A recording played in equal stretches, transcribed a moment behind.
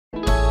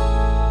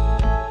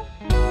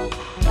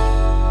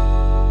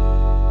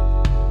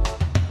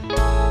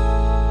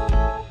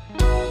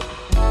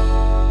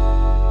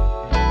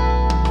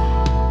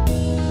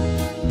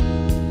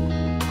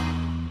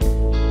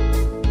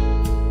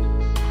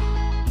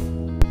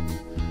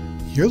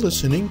You're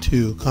listening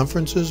to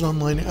Conferences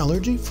Online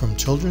Allergy from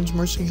Children's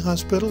Mercy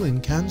Hospital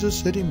in Kansas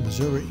City,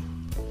 Missouri.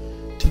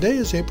 Today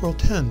is April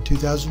 10,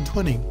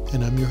 2020,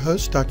 and I'm your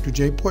host, Dr.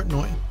 Jay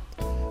Portnoy.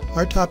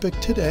 Our topic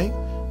today,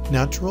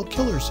 natural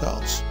killer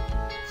cells.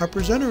 Our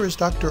presenter is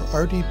Dr.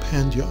 Aarti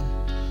Pandya.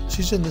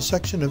 She's in the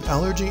section of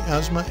Allergy,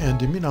 Asthma, and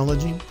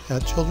Immunology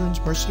at Children's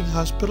Mercy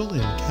Hospital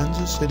in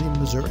Kansas City,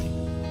 Missouri.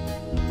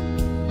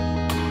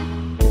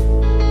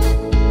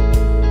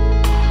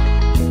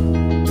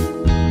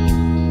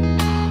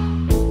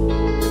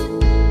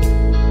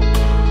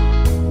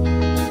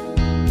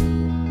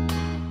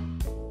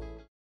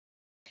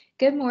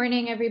 Good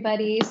morning,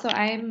 everybody. So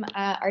I'm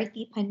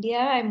Aarti Pandya.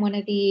 I'm one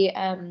of the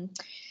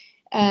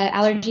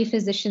allergy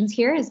physicians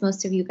here, as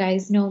most of you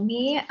guys know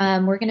me.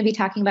 We're going to be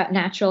talking about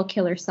natural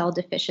killer cell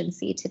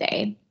deficiency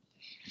today.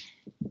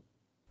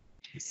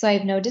 So I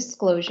have no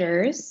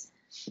disclosures.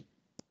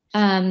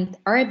 Our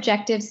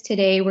objectives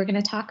today, we're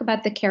going to talk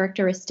about the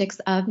characteristics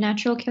of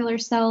natural killer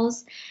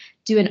cells,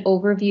 do an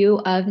overview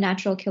of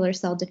natural killer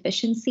cell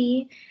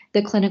deficiency,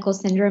 the clinical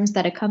syndromes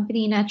that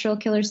accompany natural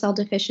killer cell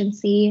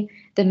deficiency,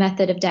 the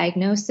method of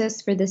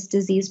diagnosis for this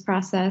disease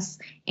process,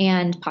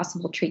 and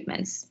possible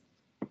treatments.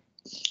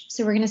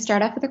 So we're going to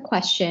start off with a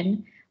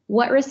question.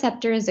 What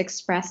receptor is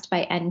expressed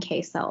by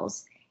NK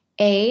cells?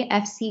 A,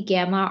 Fc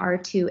gamma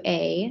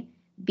R2A,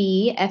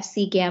 B,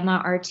 Fc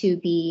gamma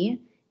R2B,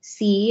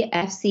 C,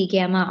 Fc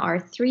gamma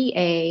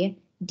R3A,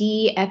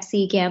 D,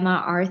 Fc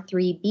gamma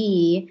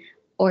R3B,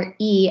 or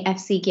E,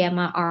 Fc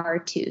gamma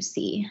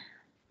R2C?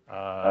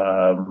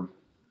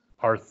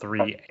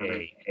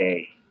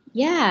 R3A.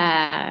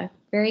 Yeah,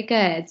 very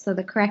good. So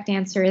the correct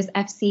answer is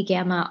Fc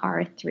gamma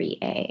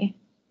R3A.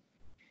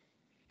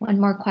 One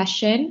more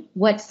question.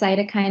 What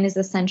cytokine is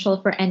essential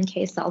for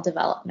NK cell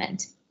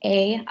development?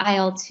 A,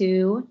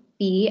 IL-2,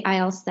 B,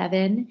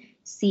 IL-7,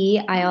 C,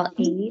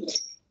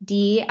 IL-8,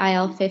 D,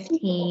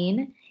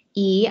 IL-15,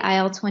 E,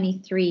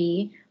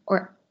 IL-23,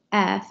 or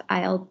F,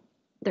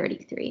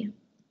 IL-33?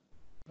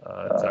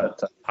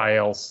 It's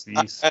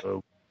ILC,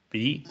 so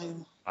B,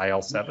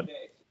 IL-7.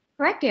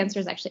 Correct answer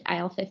is actually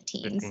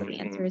IL-15, so the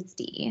answer is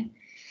D.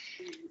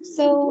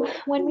 So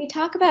when we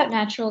talk about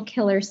natural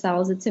killer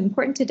cells, it's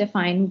important to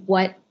define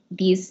what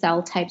these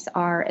cell types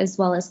are, as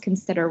well as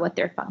consider what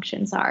their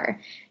functions are.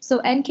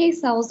 So NK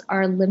cells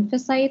are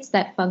lymphocytes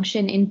that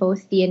function in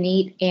both the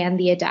innate and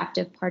the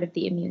adaptive part of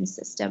the immune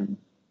system.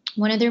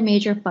 One of their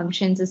major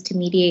functions is to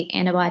mediate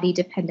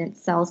antibody-dependent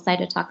cell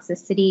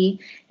cytotoxicity,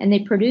 and they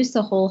produce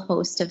a whole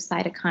host of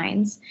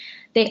cytokines.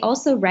 They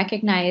also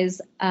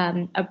recognize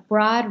a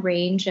broad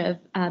range of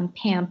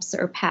PAMPs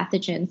or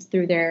pathogens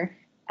through their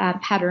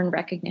pattern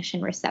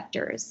recognition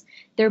receptors.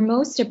 They're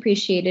most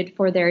appreciated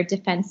for their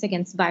defense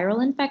against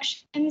viral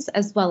infections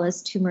as well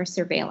as tumor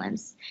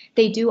surveillance.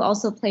 They do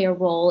also play a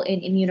role in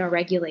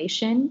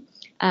immunoregulation,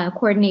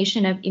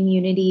 coordination of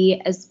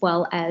immunity, as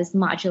well as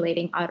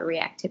modulating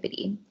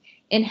autoreactivity.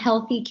 In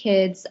healthy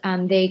kids,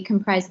 they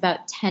comprise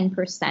about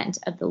 10%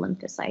 of the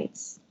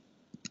lymphocytes.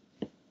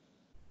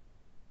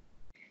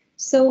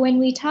 So when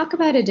we talk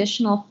about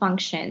additional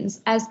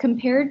functions, as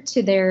compared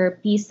to their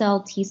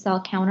B-cell,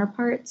 T-cell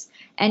counterparts,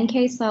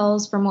 NK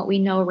cells, from what we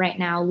know right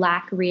now,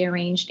 lack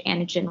rearranged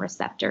antigen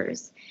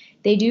receptors.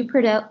 They do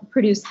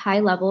produce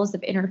high levels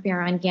of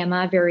interferon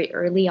gamma very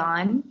early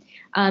on,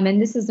 and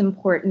this is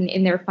important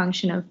in their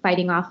function of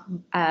fighting off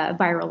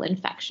viral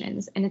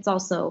infections, and it's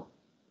also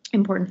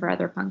important for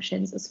other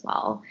functions as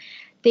well.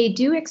 They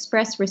do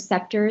express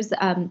receptors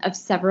of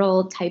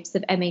several types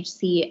of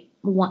MHC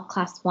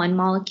class 1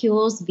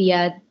 molecules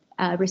via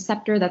a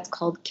receptor that's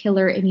called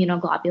killer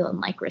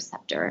immunoglobulin-like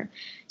receptor.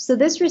 So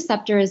this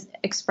receptor is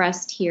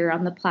expressed here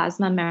on the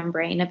plasma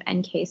membrane of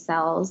NK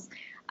cells.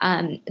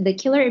 The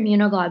killer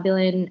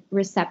immunoglobulin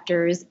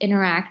receptors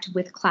interact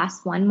with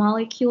class 1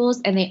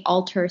 molecules, and they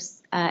alter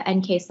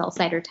NK cell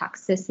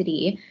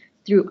cytotoxicity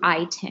through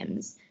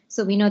ITIMs.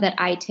 So we know that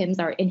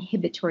ITIMs are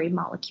inhibitory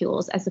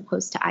molecules as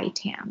opposed to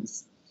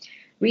ITAMs.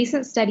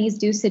 Recent studies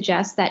do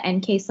suggest that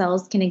NK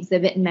cells can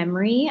exhibit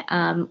memory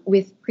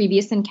with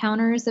previous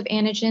encounters of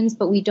antigens,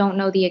 but we don't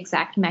know the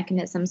exact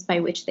mechanisms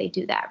by which they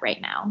do that right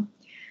now.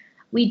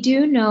 We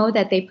do know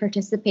that they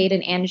participate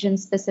in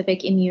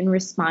antigen-specific immune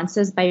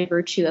responses by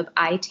virtue of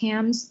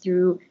ITAMs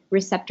through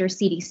receptor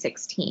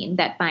CD16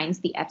 that binds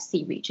the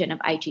Fc region of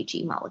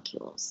IgG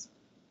molecules.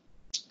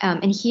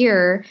 And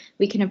here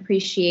we can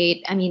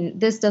appreciate,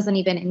 this doesn't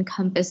even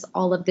encompass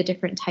all of the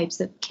different types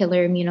of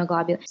killer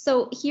immunoglobulin.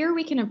 So here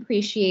we can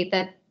appreciate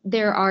that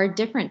there are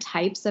different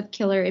types of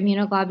killer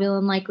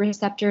immunoglobulin-like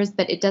receptors,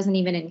 but it doesn't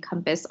even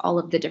encompass all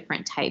of the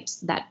different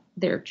types that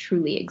there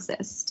truly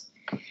exist.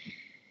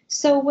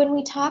 So when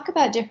we talk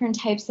about different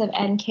types of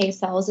NK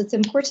cells, it's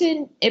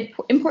important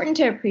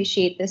to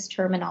appreciate this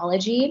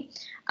terminology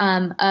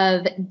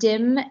of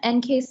dim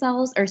NK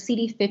cells, or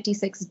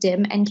CD56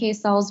 dim NK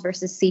cells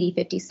versus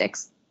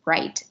CD56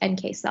 bright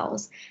NK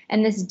cells.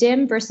 And this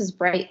dim versus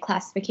bright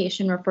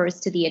classification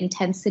refers to the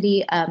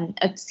intensity of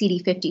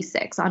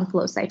CD56 on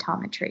flow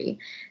cytometry.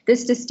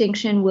 This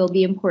distinction will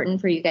be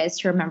important for you guys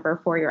to remember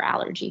for your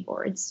allergy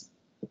boards.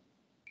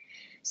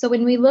 So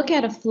when we look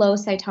at a flow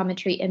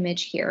cytometry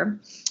image here,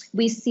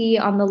 we see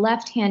on the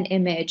left-hand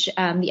image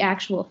the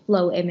actual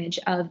flow image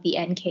of the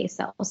NK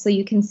cells. So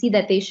you can see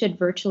that they should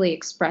virtually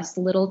express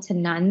little to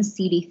none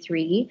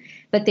CD3,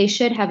 but they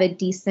should have a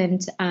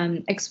decent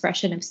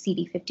expression of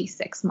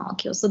CD56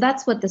 molecules. So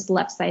that's what this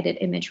left-sided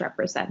image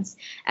represents,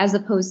 as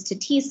opposed to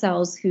T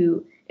cells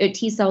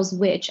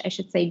which I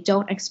should say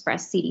don't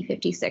express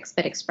CD56,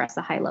 but express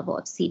a high level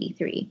of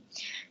CD3.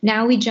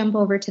 Now we jump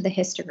over to the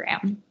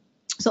histogram.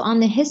 So on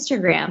the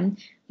histogram,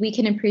 we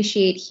can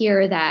appreciate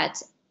here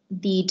that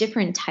the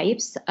different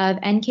types of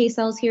NK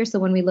cells here. So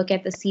when we look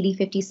at the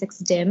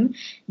CD56 DIM,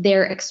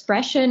 their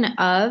expression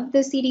of the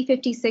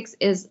CD56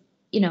 is,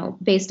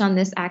 based on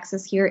this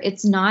axis here,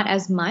 it's not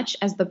as much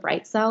as the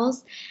bright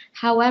cells.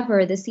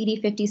 However, the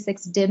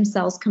CD56 DIM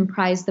cells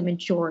comprise the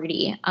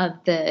majority of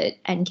the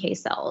NK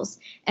cells,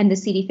 and the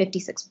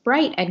CD56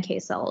 bright NK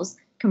cells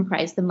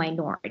comprise the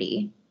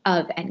minority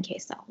of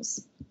NK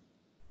cells.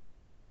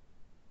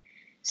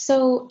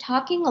 So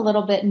talking a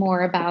little bit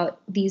more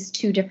about these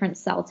two different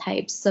cell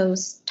types. So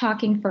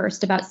talking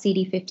first about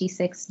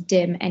CD56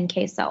 DIM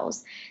NK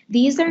cells.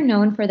 These are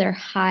known for their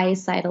high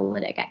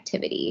cytolytic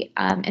activity,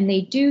 and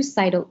they do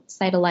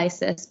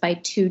cytolysis by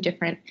two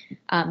different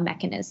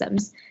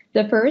mechanisms.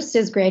 The first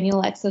is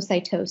granule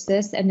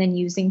exocytosis, and then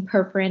using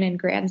perforin and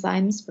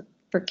granzymes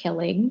for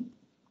killing.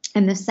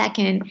 And the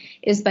second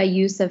is by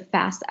use of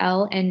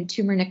FASL and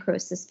tumor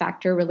necrosis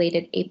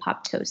factor-related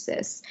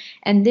apoptosis.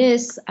 And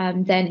this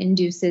then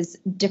induces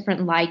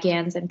different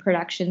ligands and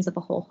productions of a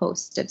whole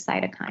host of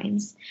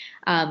cytokines,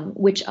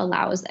 which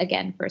allows,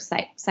 again, for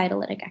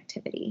cytolytic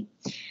activity.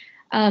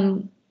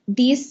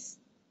 These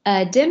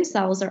DIM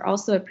cells are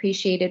also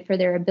appreciated for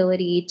their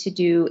ability to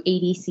do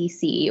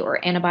ADCC,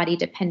 or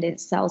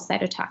antibody-dependent cell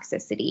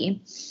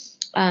cytotoxicity.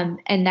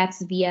 And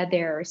that's via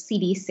their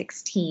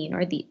CD16,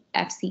 or the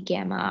Fc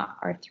gamma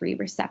R3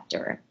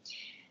 receptor.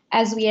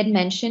 As we had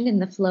mentioned in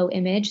the flow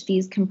image,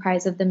 these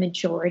comprise of the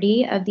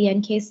majority of the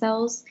NK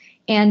cells,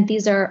 and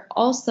these are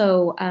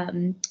also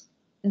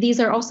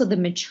the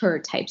mature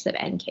types of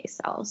NK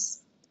cells.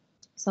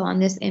 So on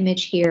this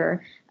image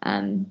here,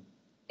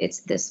 it's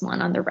this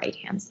one on the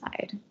right-hand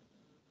side.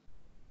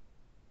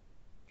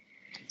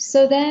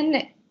 So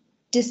then,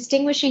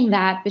 distinguishing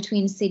that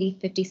between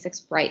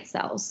CD56 bright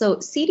cells. So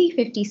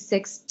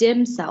CD56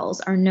 DIM cells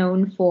are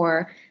known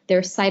for their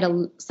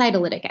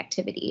cytolytic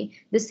activity.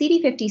 The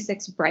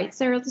CD56 bright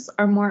cells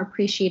are more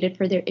appreciated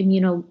for their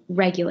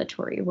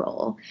immunoregulatory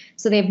role.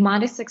 So they have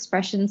modest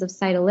expressions of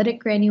cytolytic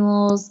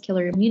granules,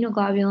 killer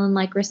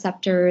immunoglobulin-like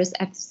receptors,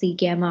 Fc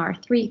gamma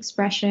R3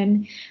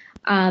 expression.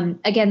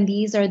 Again,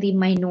 these are the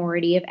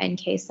minority of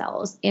NK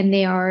cells, and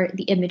they are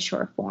the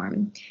immature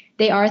form.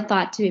 They are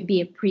thought to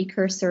be a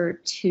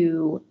precursor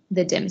to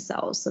the DIM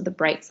cells. So the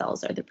bright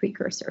cells are the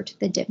precursor to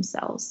the DIM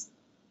cells.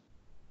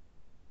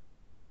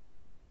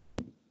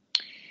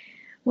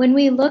 When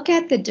we look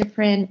at the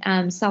different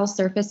cell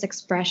surface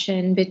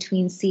expression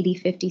between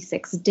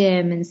CD56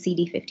 DIM and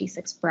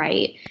CD56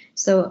 bright,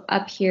 so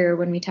up here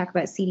when we talk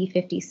about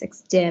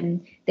CD56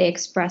 DIM, they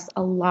express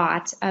a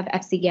lot of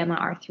Fc gamma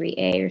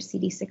R3A or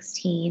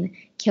CD16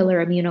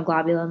 killer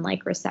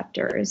immunoglobulin-like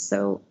receptors.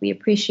 So we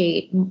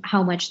appreciate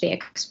how much they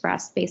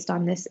express based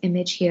on this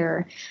image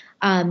here,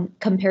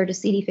 compared to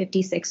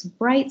CD56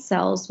 bright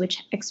cells,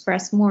 which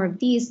express more of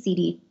these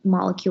CD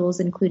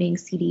molecules, including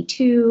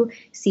CD2,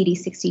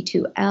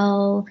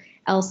 CD62L,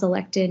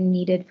 L-selectin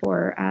needed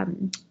for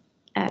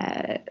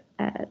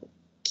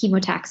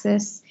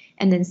chemotaxis,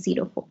 and then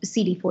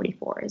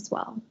CD44 as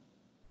well.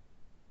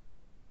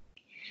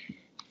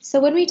 So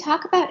when we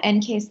talk about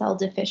NK cell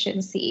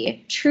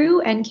deficiency,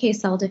 true NK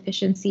cell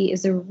deficiency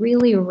is a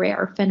really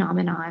rare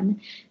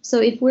phenomenon. So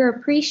if we're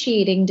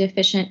appreciating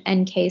deficient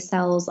NK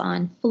cells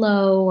on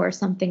flow or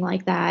something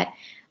like that,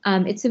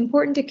 it's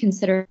important to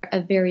consider a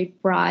very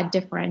broad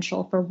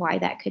differential for why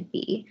that could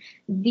be.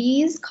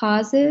 These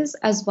causes,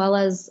 as well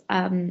as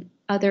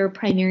other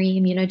primary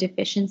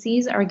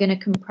immunodeficiencies, are going to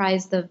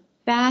comprise the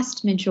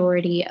vast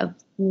majority of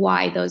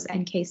why those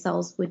NK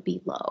cells would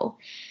be low.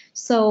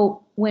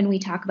 So when we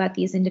talk about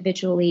these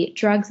individually,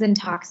 drugs and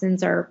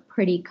toxins are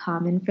pretty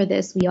common for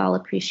this. We all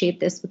appreciate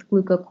this with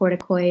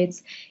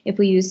glucocorticoids. If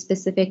we use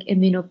specific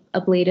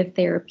immunoablative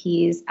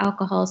therapies,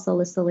 alcohol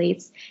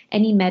salicylates,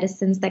 any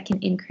medicines that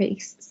can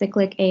increase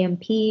cyclic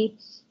AMP,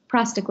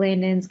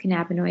 prostaglandins,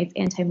 cannabinoids,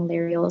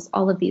 antimalarials,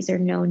 all of these are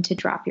known to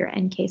drop your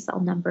NK cell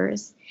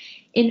numbers.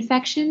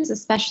 Infections,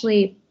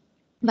 especially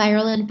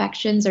viral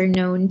infections, are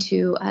known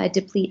to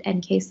deplete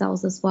NK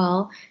cells as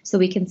well. So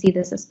we can see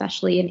this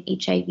especially in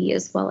HIV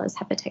as well as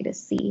hepatitis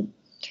C.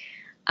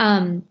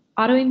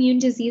 Autoimmune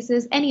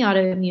diseases, any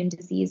autoimmune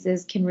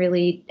diseases can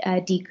really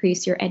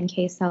decrease your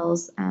NK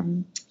cells.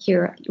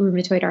 Here,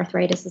 rheumatoid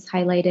arthritis is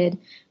highlighted.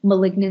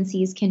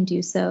 Malignancies can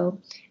do so.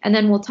 And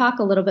then we'll talk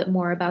a little bit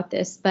more about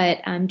this,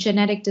 but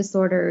genetic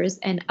disorders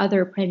and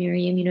other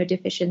primary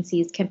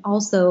immunodeficiencies can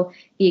also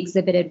be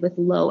exhibited with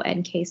low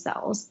NK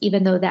cells,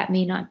 even though that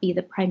may not be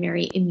the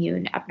primary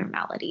immune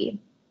abnormality.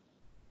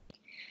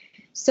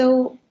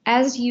 So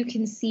as you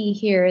can see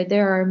here,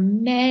 there are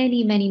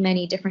many, many,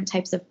 many different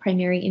types of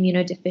primary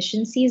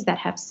immunodeficiencies that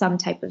have some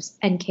type of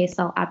NK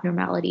cell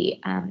abnormality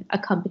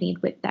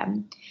accompanied with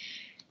them.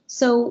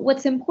 So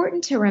what's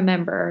important to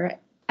remember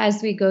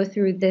as we go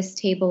through this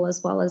table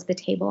as well as the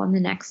table on the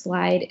next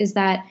slide is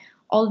that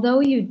although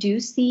you do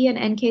see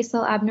an NK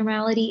cell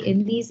abnormality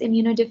in these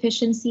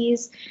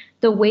immunodeficiencies,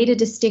 the way to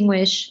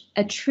distinguish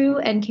a true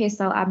NK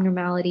cell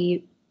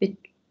abnormality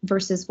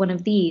versus one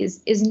of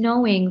these is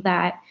knowing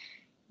that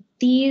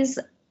these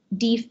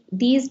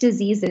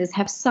diseases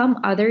have some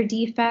other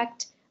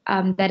defect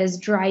that is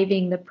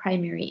driving the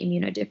primary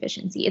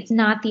immunodeficiency. It's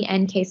not the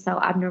NK cell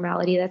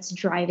abnormality that's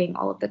driving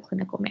all of the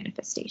clinical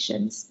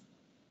manifestations.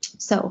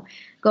 So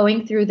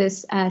going through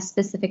this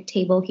specific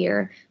table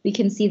here, we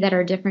can see that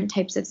our different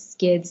types of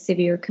SCIDs,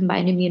 severe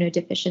combined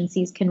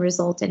immunodeficiencies, can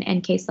result in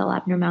NK cell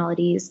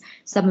abnormalities,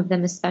 some of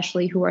them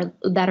especially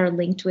that are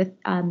linked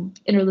with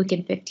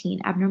interleukin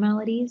 15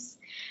 abnormalities.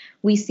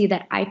 We see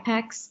that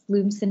IPEX,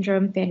 Bloom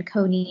syndrome,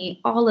 Fanconi,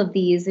 all of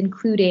these,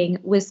 including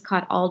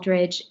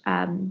Wiskott-Aldrich,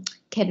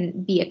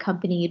 can be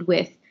accompanied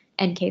with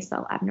NK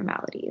cell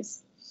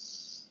abnormalities,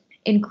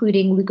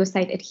 including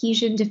leukocyte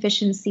adhesion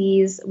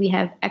deficiencies. We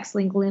have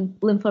X-linked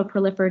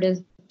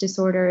lymphoproliferative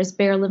disorders,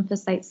 Bayer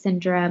lymphocyte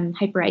syndrome,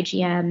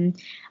 hyper-IgM.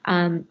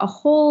 A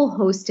whole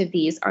host of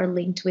these are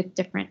linked with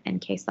different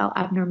NK cell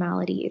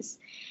abnormalities.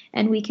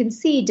 And we can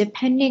see,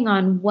 depending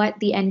on what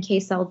the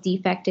NK cell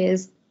defect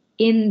is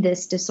in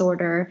this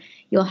disorder,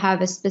 you'll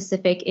have a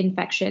specific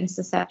infection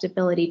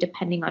susceptibility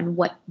depending on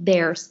what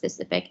their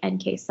specific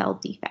NK cell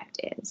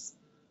defect is.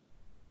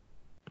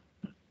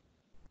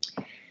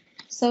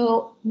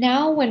 So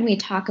now when we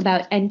talk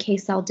about NK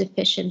cell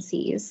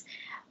deficiencies,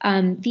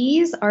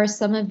 these are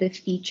some of the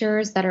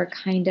features that are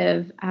kind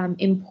of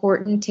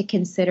important to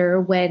consider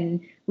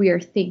when we are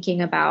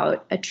thinking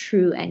about a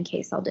true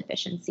NK cell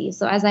deficiency.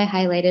 So as I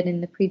highlighted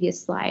in the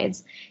previous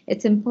slides,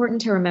 it's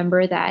important to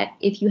remember that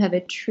if you have a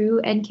true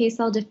NK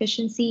cell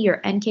deficiency, your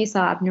NK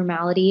cell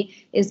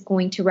abnormality is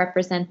going to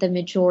represent the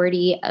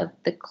majority of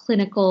the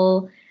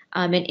clinical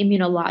and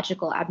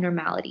immunological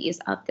abnormalities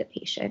of the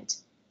patient.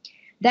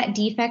 That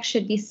defect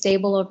should be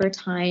stable over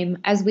time.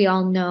 As we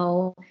all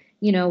know,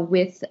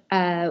 with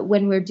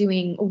when we're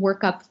doing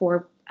workup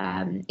for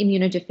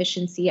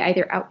immunodeficiency,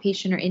 either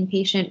outpatient or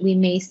inpatient, we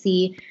may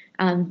see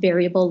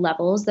variable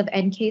levels of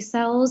NK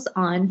cells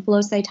on flow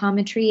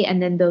cytometry,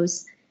 and then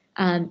those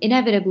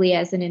inevitably,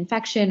 as an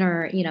infection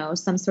or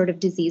some sort of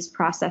disease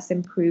process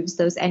improves,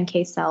 those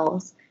NK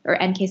cells or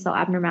NK cell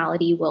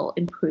abnormality will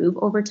improve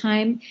over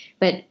time.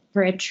 But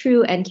for a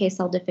true NK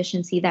cell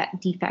deficiency,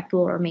 that defect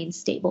will remain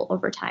stable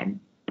over time.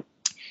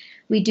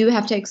 We do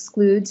have to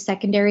exclude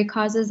secondary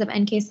causes of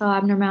NK cell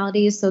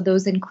abnormalities, so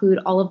those include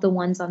all of the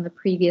ones on the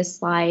previous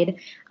slide,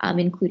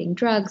 including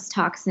drugs,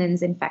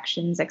 toxins,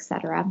 infections,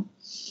 etc.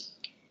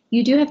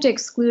 You do have to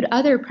exclude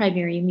other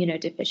primary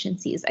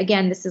immunodeficiencies.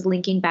 Again, this is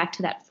linking back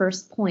to that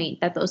first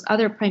point, that those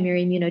other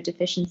primary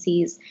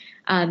immunodeficiencies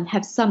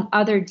have some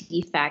other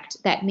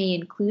defect that may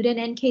include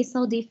an NK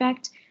cell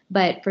defect,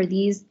 but for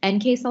these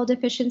NK cell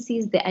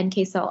deficiencies, the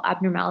NK cell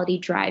abnormality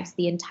drives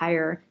the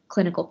entire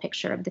clinical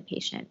picture of the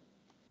patient.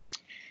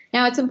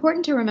 Now, it's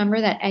important to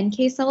remember that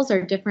NK cells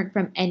are different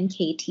from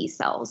NKT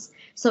cells.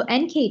 So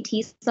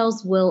NKT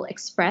cells will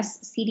express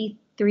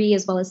CD3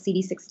 as well as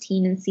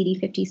CD16 and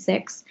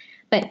CD56,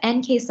 but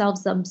NK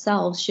cells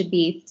themselves should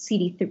be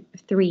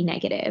CD3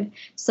 negative.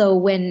 So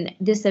when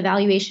this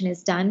evaluation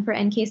is done for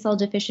NK cell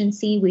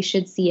deficiency, we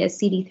should see a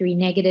CD3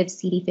 negative,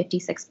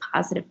 CD56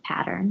 positive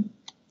pattern.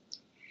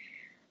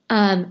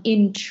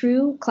 In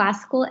true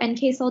classical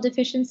NK cell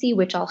deficiency,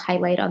 which I'll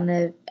highlight on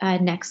the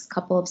next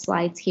couple of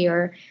slides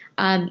here,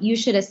 you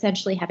should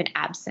essentially have an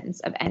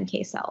absence of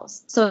NK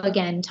cells. So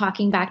again,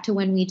 talking back to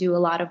when we do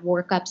a lot of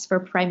workups for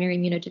primary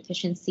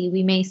immunodeficiency,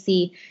 we may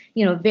see,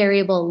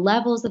 variable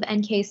levels of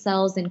NK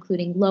cells,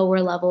 including lower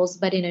levels,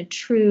 but in a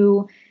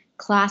true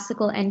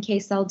classical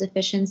NK cell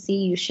deficiency,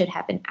 you should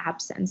have an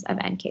absence of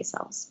NK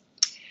cells.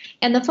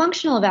 And the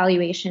functional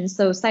evaluation,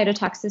 so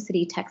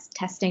cytotoxicity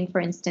testing,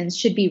 for instance,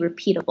 should be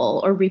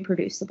repeatable or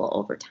reproducible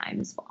over time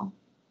as well.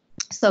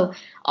 So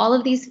all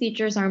of these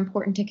features are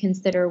important to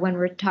consider when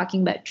we're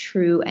talking about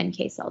true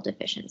NK cell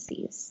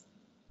deficiencies.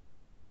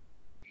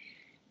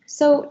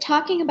 So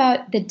talking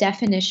about the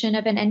definition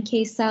of an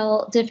NK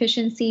cell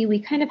deficiency,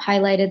 we kind of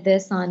highlighted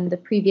this on the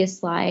previous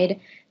slide,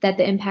 that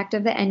the impact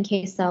of the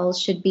NK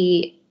cells should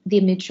be the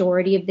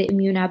majority of the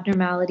immune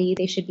abnormality.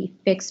 They should be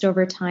fixed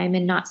over time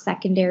and not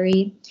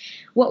secondary.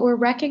 What we're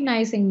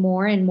recognizing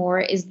more and more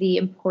is the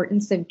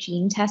importance of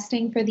gene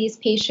testing for these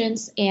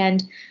patients.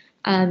 And,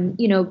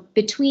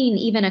 between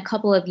even a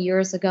couple of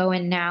years ago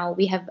and now,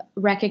 we have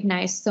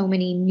recognized so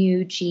many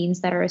new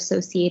genes that are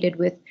associated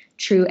with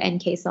true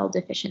NK cell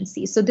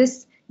deficiency. So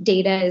this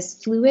data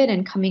is fluid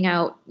and coming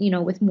out,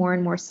 with more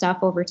and more stuff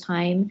over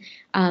time.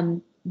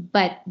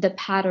 But the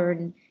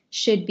pattern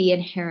should be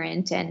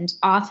inherent and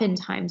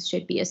oftentimes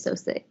should be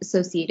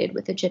associated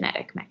with a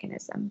genetic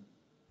mechanism.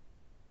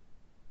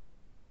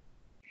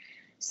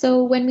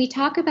 So when we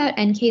talk about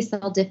NK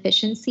cell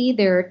deficiency,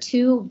 there are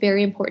two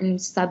very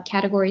important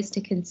subcategories to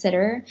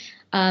consider.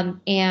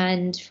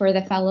 And for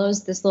the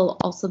fellows, this will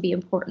also be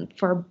important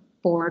for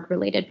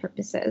board-related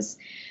purposes.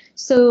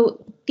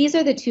 So these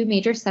are the two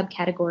major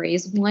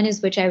subcategories. One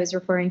is which I was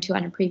referring to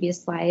on a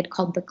previous slide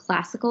called the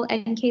classical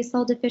NK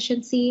cell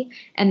deficiency,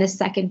 and the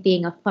second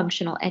being a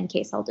functional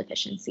NK cell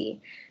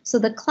deficiency. So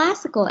the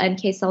classical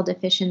NK cell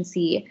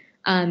deficiency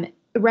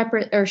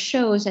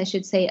shows, I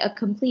should say, a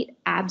complete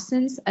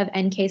absence of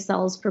NK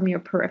cells from your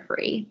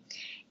periphery.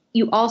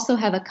 You also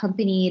have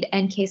accompanied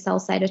NK cell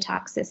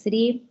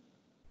cytotoxicity.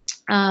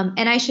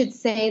 And I should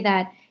say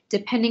that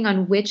depending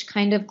on which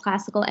kind of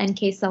classical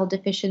NK cell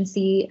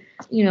deficiency,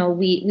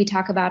 we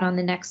talk about on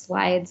the next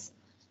slides,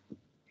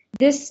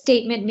 this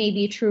statement may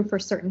be true for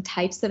certain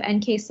types of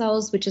NK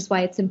cells, which is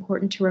why it's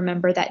important to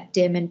remember that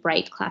dim and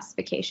bright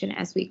classification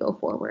as we go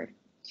forward.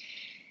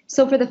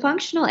 So for the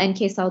functional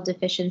NK cell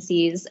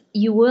deficiencies,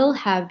 you will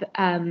have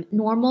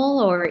normal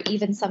or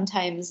even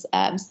sometimes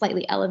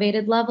slightly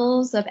elevated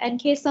levels of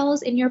NK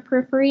cells in your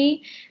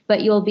periphery, but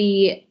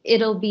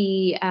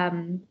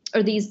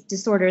these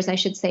disorders, I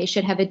should say,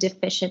 should have a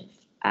deficient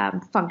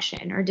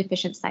function or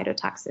deficient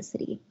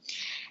cytotoxicity.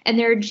 And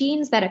there are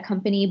genes that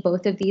accompany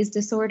both of these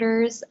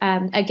disorders.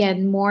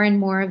 Again, more and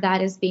more of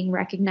that is being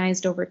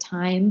recognized over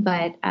time,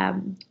 but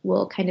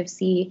we'll kind of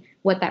see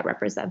what that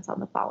represents on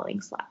the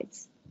following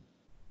slides.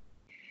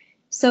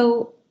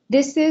 So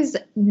this is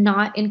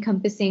not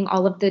encompassing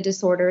all of the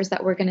disorders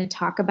that we're going to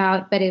talk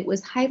about, but it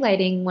was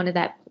highlighting one of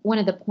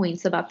the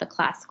points about the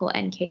classical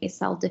NK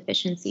cell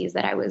deficiencies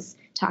that I was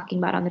talking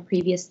about on the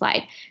previous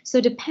slide.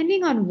 So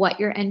depending on what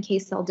your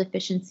NK cell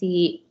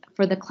deficiency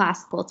for the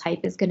classical type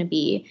is going to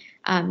be,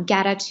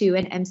 GATA2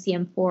 and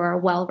MCM4 are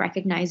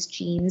well-recognized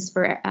genes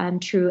for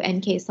true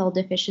NK cell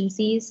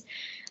deficiencies.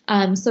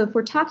 So if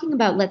we're talking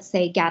about, let's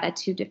say,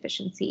 GATA2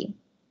 deficiency,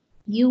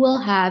 you will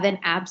have an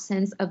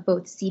absence of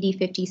both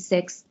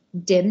CD56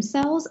 dim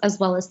cells as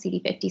well as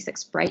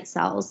CD56 bright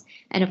cells,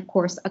 and of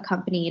course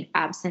accompanied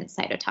absent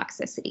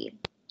cytotoxicity.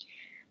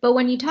 But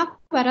when you talk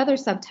about other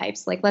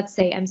subtypes, like let's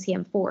say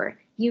MCM4,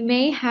 you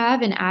may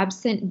have an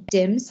absent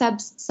dim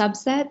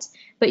subset,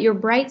 but your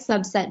bright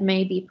subset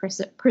may be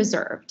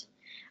preserved.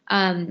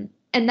 And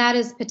that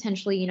is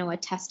potentially, a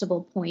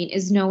testable point,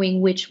 is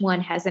knowing which one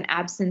has an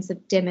absence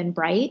of dim and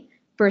bright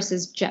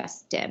versus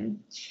just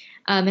dim.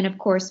 And of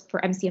course, for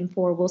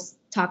MCM4, we'll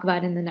talk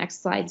about in the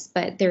next slides,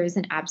 but there is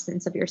an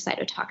absence of your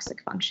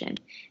cytotoxic function.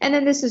 And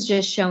then this is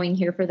just showing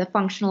here for the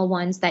functional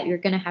ones that you're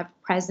going to have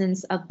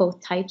presence of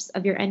both types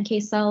of your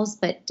NK cells,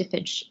 but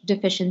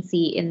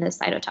deficiency in the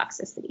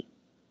cytotoxicity.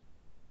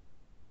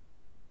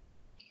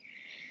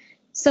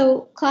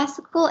 So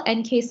classical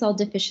NK cell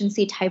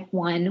deficiency type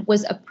 1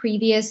 was a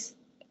previous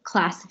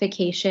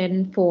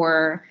classification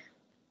for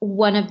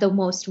one of the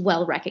most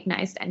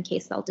well-recognized NK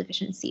cell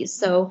deficiencies.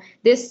 So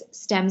this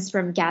stems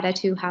from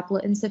GATA2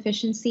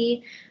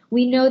 haploinsufficiency.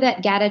 We know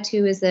that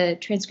GATA2 is a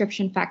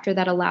transcription factor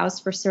that allows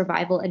for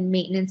survival and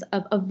maintenance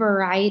of a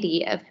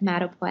variety of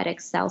hematopoietic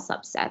cell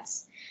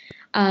subsets.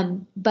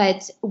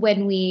 But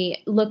when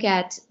we look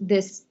at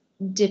this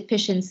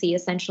deficiency,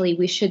 essentially,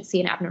 we should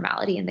see an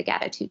abnormality in the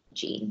GATA2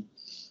 gene.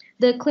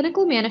 The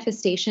clinical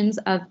manifestations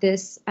of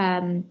this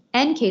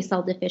NK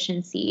cell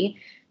deficiency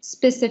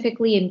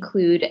specifically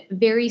include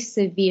very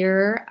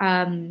severe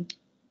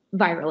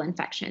viral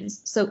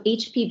infections. So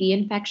HPV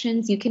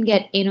infections, you can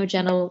get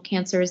anogenital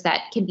cancers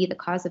that can be the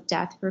cause of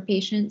death for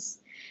patients.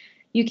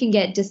 You can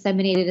get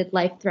disseminated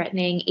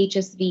life-threatening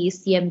HSV,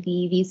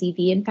 CMV,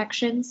 VZV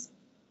infections.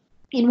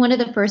 In one of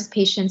the first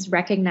patients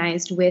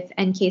recognized with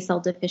NK cell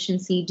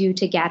deficiency due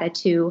to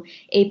GATA2,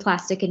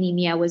 aplastic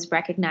anemia was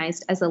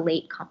recognized as a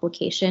late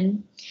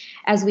complication.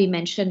 As we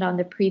mentioned on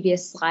the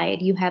previous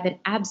slide, you have an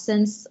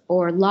absence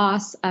or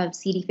loss of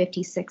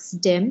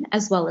CD56 dim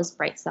as well as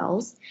bright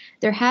cells.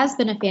 There has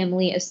been a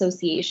family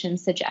association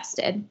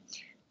suggested.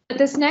 But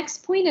this next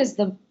point is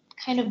the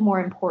kind of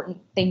more important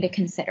thing to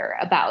consider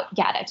about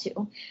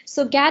GATA2.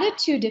 So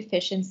GATA2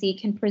 deficiency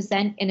can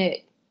present in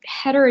a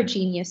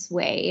heterogeneous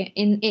way,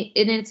 and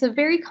it's a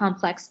very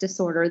complex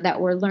disorder that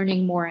we're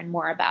learning more and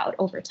more about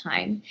over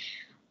time.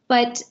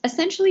 But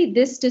essentially,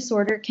 this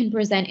disorder can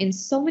present in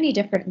so many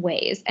different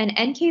ways, and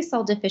NK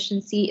cell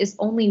deficiency is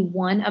only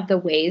one of the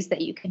ways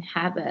that you can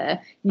have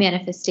a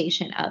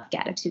manifestation of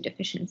GATA2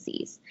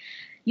 deficiencies.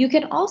 You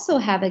can also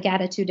have a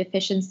GATA2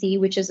 deficiency,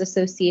 which is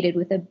associated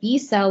with a B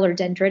cell or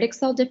dendritic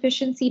cell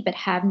deficiency, but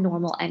have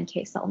normal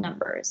NK cell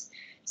numbers.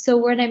 So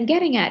what I'm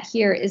getting at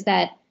here is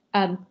that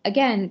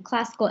again,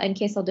 classical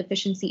NK cell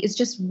deficiency is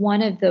just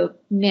one of the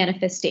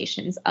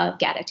manifestations of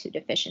GATA2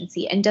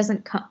 deficiency and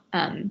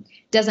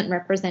doesn't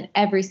represent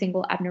every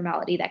single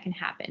abnormality that can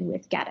happen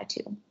with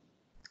GATA2.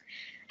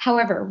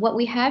 However, what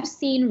we have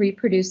seen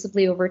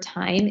reproducibly over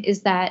time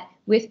is that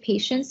with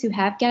patients who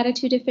have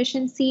GATA2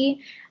 deficiency,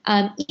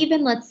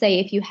 even let's say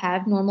if you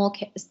have normal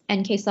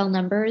NK cell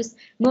numbers,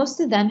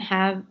 most of them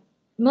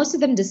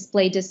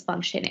display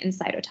dysfunction in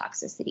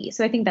cytotoxicity.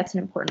 So I think that's an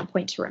important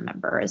point to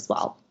remember as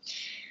well.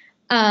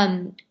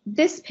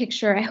 This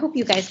picture, I hope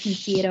you guys can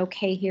see it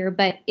okay here,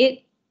 but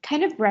it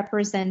kind of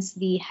represents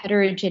the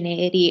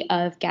heterogeneity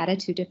of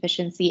GATA2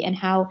 deficiency and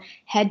how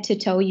head to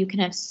toe you can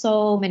have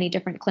so many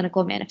different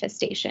clinical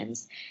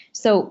manifestations.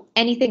 So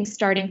anything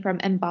starting from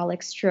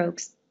embolic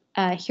strokes,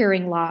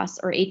 hearing loss,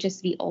 or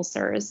HSV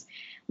ulcers.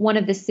 One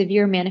of the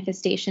severe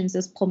manifestations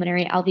is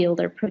pulmonary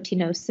alveolar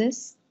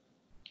proteinosis.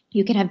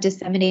 You can have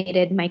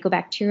disseminated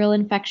mycobacterial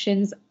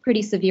infections,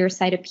 pretty severe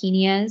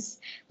cytopenias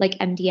like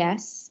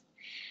MDS.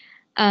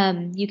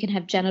 You can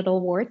have genital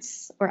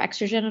warts or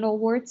extragenital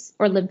warts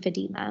or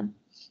lymphedema.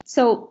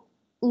 So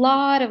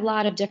lot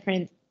of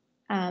different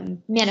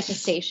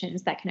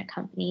manifestations that can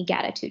accompany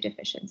GATA2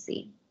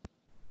 deficiency.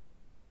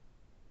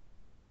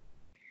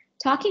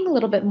 Talking a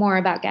little bit more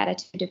about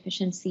GATA2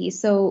 deficiency.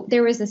 So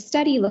there was a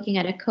study looking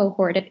at a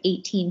cohort of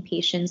 18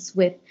 patients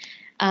with,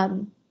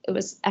 it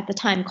was at the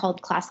time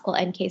called classical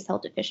NK cell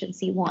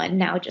deficiency 1,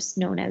 now just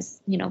known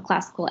as,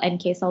 classical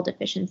NK cell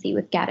deficiency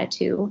with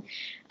GATA2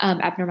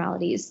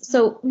 abnormalities.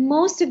 So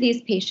most of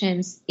these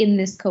patients in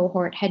this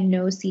cohort had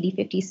no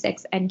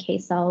CD56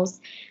 NK cells,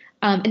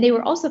 and they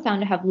were also found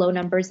to have low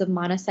numbers of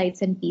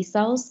monocytes and B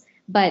cells,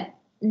 but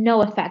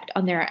no effect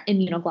on their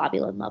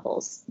immunoglobulin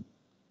levels.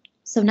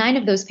 So 9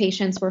 of those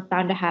patients were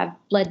found to have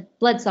blood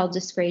cell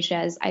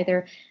dyscrasias,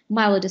 either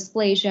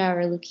myelodysplasia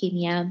or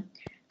leukemia.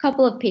 A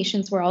couple of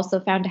patients were also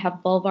found to have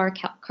vulvar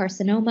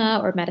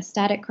carcinoma or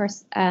metastatic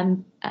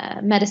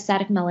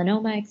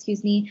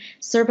melanoma,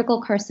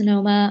 cervical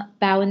carcinoma,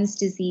 Bowen's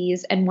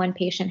disease, and 1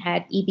 patient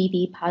had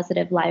EBV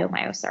positive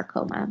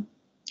leiomyosarcoma.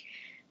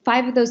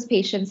 5 of those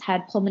patients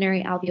had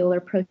pulmonary alveolar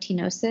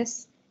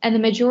proteinosis, and the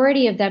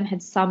majority of them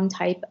had some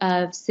type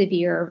of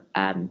severe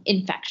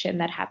infection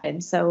that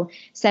happened. So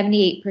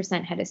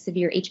 78% had a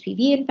severe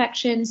HPV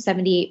infection,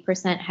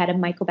 78% had a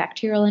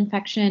mycobacterial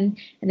infection,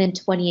 and then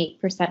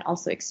 28%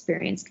 also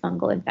experienced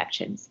fungal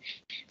infections.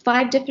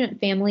 5 different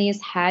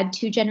families had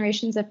 2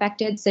 generations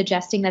affected,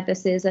 suggesting that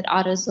this is an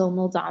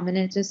autosomal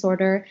dominant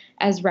disorder,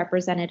 as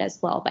represented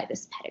as well by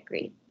this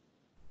pedigree.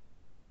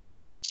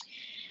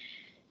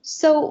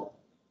 So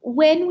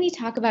when we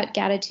talk about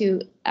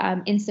GATA2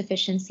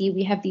 insufficiency,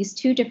 we have these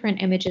 2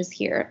 different images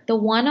here. The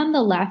one on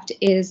the left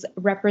is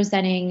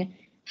representing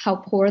how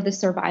poor the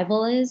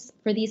survival is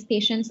for these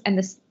patients, and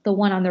the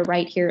one on the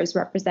right here is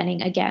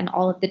representing, again,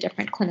 all of the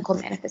different clinical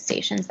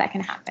manifestations that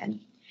can happen.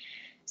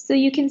 So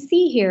you can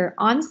see here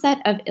onset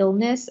of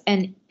illness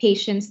and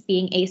patients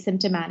being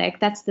asymptomatic.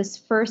 That's this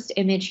first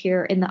image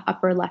here in the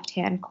upper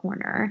left-hand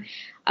corner.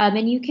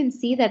 And you can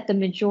see that the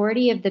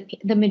majority of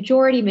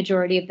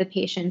the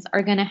patients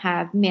are going to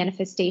have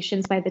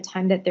manifestations by the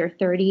time that they're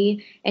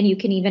 30. And you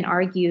can even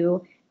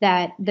argue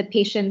that the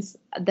patients,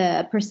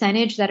 the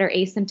percentage that are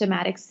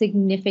asymptomatic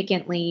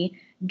significantly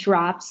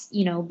drops,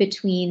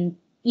 between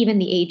even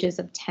the ages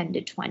of 10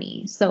 to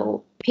 20.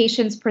 So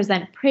patients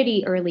present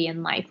pretty early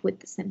in life with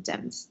the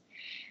symptoms.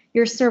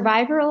 Your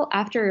survival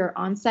after your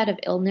onset of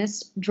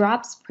illness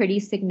drops pretty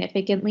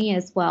significantly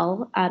as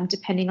well,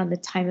 depending on the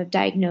time of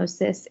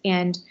diagnosis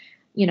and,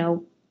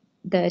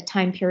 the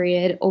time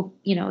period,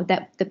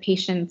 that the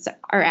patients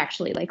are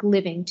actually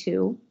living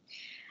to.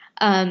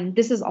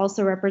 This is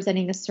also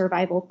representing a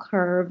survival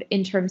curve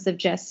in terms of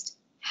just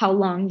how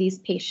long these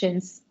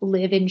patients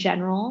live in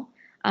general.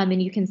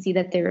 And you can see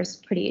that there's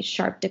pretty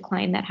sharp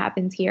decline that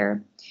happens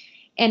here.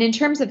 And in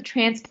terms of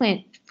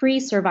transplant-free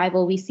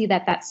survival, we see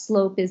that that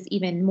slope is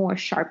even more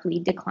sharply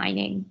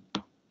declining.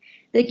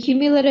 The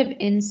cumulative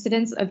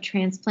incidence of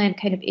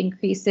transplant kind of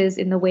increases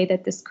in the way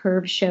that this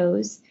curve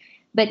shows,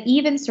 but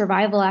even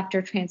survival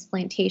after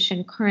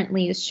transplantation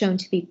currently is shown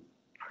to be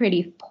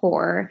pretty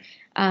poor,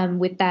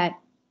 with that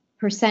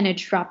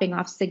percentage dropping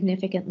off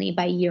significantly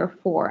by year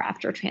 4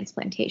 after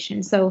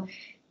transplantation. So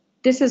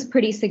this is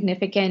pretty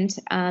significant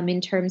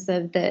in terms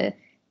of the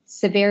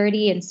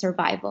severity and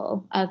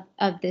survival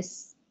of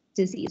this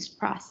disease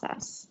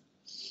process.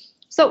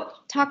 So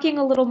talking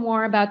a little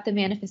more about the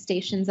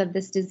manifestations of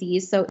this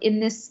disease. So in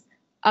this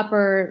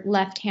upper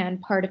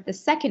left-hand part of the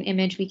second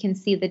image, we can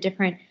see the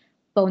different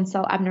bone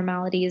cell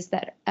abnormalities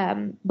that,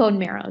 bone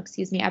marrow,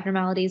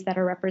 abnormalities that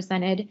are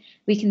represented.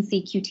 We can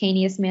see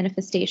cutaneous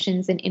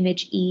manifestations in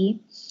image E.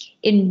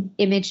 In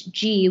image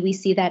G, we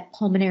see that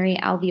pulmonary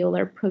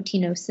alveolar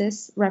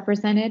proteinosis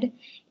represented.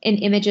 In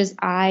images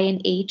I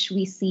and H,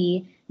 we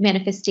see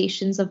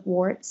manifestations of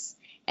warts.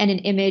 And in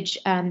image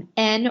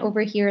N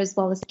over here, as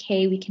well as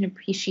K, we can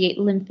appreciate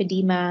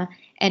lymphedema,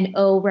 and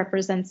O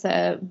represents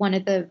one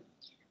of the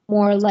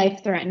more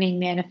life-threatening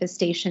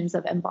manifestations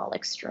of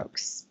embolic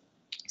strokes.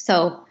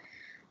 So a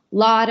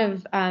lot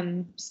of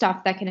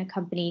stuff that can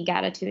accompany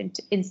GATA2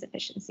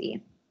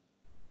 insufficiency.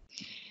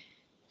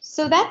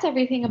 So that's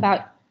everything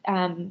about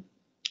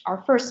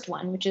our first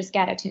one, which is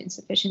GATA2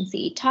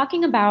 insufficiency.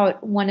 Talking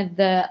about one of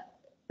the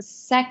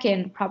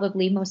second,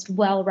 probably most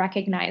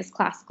well-recognized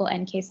classical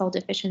NK cell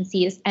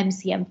deficiency is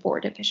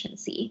MCM4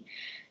 deficiency.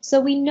 So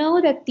we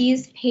know that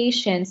these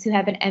patients who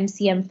have an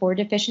MCM4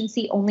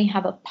 deficiency only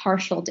have a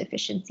partial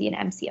deficiency in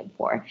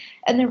MCM4.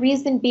 And the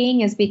reason being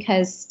is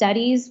because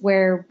studies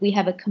where we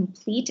have a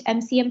complete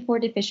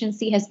MCM4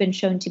 deficiency has been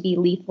shown to be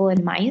lethal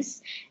in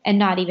mice and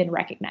not even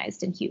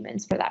recognized in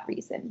humans for that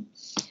reason.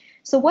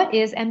 So what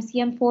is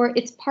MCM4?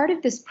 It's part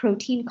of this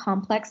protein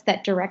complex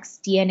that directs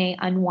DNA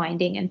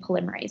unwinding and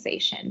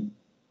polymerization.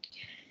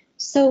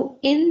 So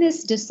in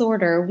this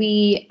disorder,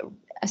 we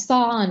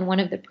saw on one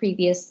of the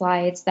previous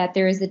slides that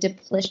there is a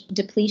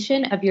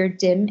depletion of your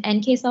dim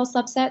NK cell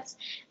subsets,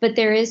 but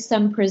there is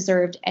some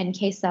preserved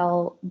NK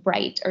cell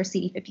bright or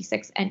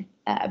CD56 and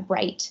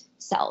bright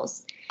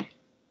cells.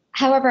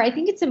 However, I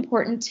think it's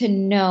important to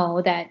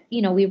know that,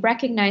 we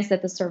recognize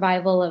that the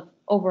survival of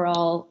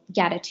overall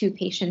GATA2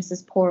 patients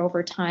is poor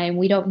over time.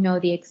 We don't know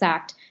the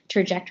exact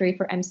trajectory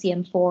for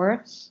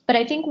MCM4, but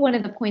I think one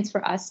of the points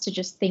for us to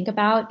just think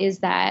about is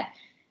that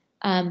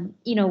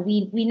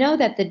we know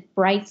that the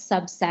bright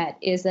subset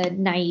is a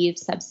naive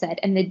subset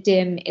and the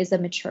dim is a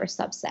mature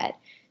subset.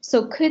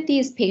 So could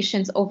these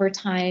patients over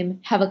time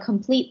have a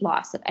complete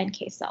loss of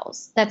NK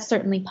cells? That's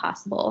certainly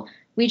possible.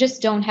 We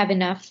just don't have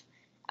enough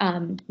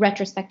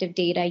retrospective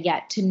data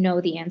yet to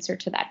know the answer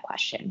to that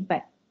question.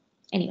 But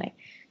anyway,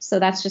 so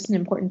that's just an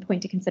important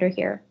point to consider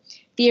here.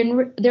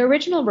 The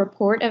original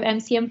report of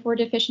MCM4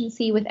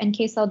 deficiency with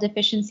NK cell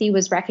deficiency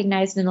was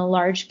recognized in a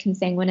large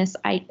consanguineous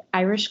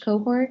Irish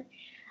cohort.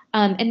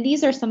 And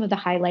these are some of the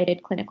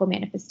highlighted clinical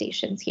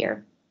manifestations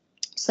here.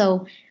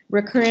 So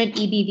recurrent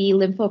EBV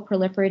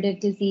lymphoproliferative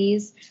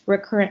disease,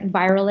 recurrent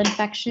viral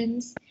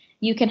infections.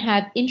 You can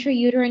have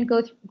intrauterine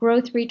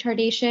growth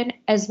retardation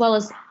as well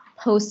as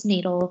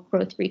postnatal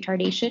growth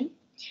retardation,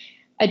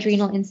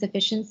 adrenal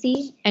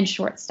insufficiency, and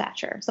short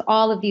stature. So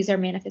all of these are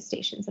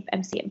manifestations of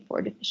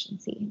MCM4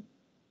 deficiency.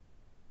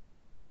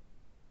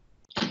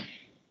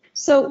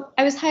 So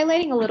I was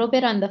highlighting a little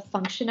bit on the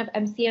function of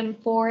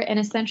MCM4, and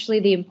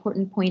essentially the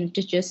important point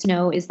to just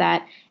know is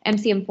that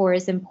MCM4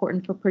 is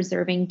important for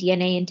preserving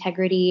DNA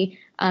integrity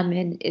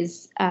and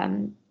is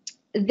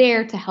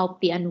there to help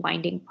the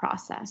unwinding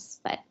process.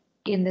 But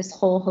in this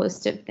whole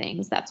host of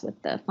things, that's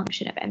what the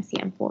function of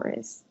MCM4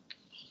 is.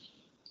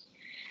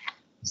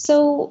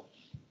 So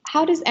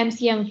how does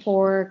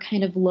MCM4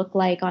 kind of look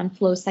like on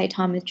flow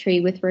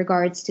cytometry with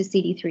regards to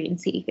CD3 and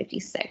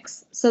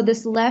CD56? So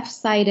this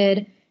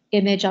left-sided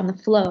image on the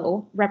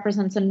flow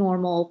represents a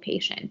normal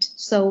patient.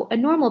 So a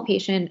normal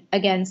patient,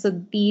 again, so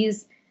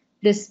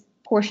this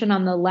portion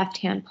on the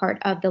left-hand part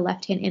of the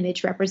left-hand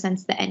image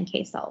represents the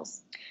NK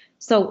cells.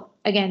 So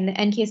again,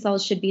 the NK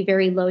cells should be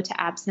very low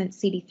to absent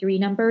CD3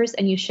 numbers,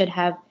 and you should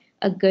have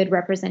a good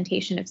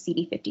representation of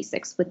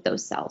CD56 with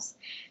those cells.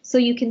 So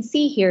you can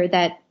see here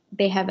that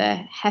they have a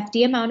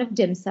hefty amount of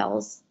dim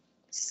cells,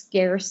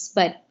 scarce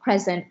but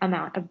present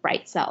amount of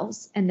bright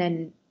cells, and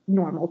then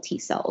normal T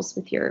cells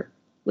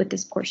with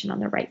this portion on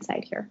the right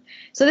side here.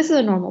 So this is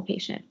a normal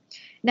patient.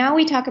 Now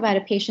we talk about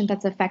a patient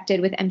that's affected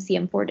with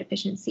MCM4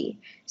 deficiency.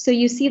 So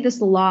you see this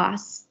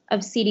loss of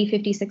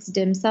CD56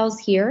 dim cells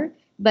here,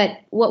 but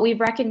what we've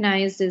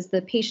recognized is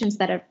the patients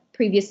that have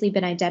previously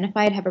been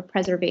identified have a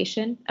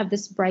preservation of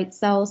this bright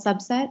cell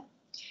subset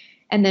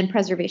and then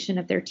preservation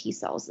of their T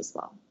cells as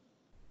well.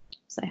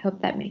 So I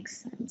hope that makes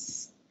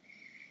sense.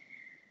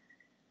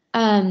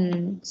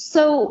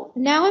 So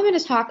now I'm going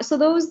to talk, so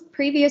those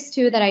previous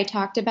two that I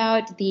talked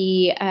about,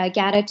 the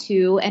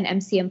GATA2 and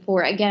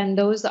MCM4, again,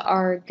 those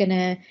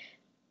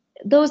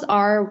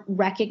are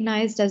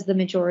recognized as the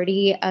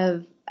majority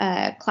of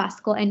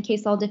classical NK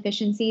cell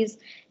deficiencies.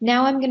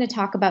 Now I'm going to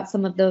talk about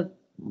some of the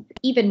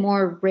even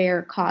more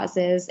rare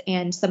causes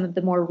and some of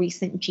the more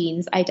recent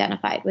genes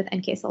identified with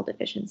NK cell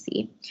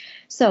deficiency.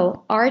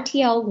 So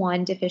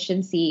RTL1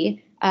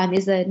 deficiency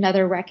is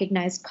another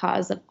recognized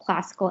cause of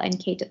classical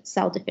NK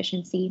cell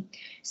deficiency.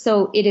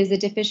 So it is a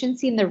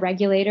deficiency in the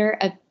regulator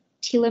of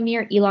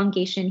telomere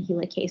elongation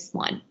helicase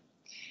 1.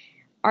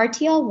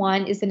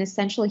 RTL1 is an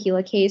essential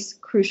helicase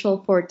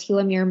crucial for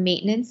telomere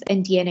maintenance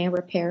and DNA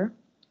repair.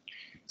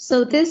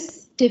 So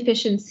this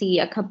deficiency,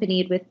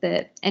 accompanied with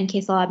the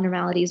NK cell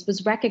abnormalities,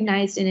 was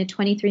recognized in a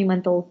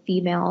 23-month-old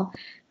female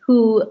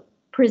who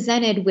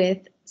presented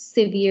with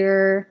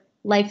severe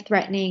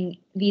life-threatening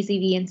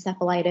VZV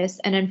encephalitis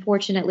and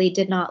unfortunately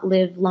did not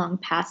live long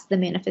past the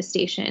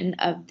manifestation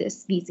of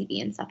this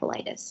VZV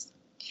encephalitis.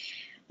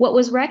 What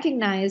was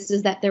recognized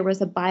is that there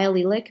was a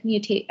biallelic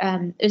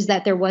mutation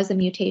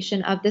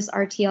of this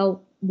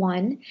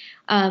RTL1,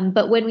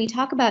 but when we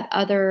talk about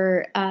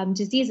other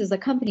diseases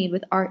accompanied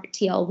with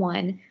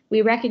RTL1,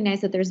 we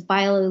recognize that there's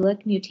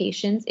biallelic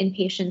mutations in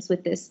patients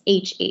with this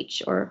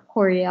HH or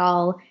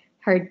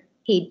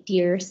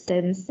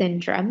Horial-Hardie-Diarson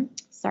syndrome.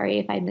 Sorry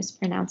if I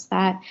mispronounced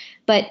that.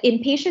 But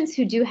in patients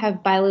who do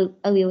have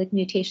biallelic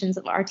mutations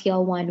of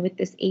RTL1 with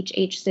this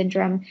HH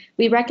syndrome,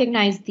 we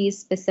recognize these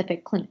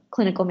specific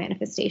clinical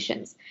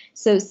manifestations.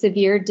 So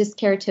severe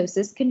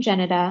dyskeratosis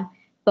congenita,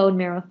 bone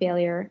marrow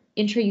failure,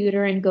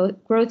 intrauterine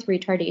growth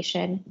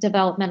retardation,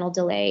 developmental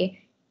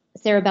delay,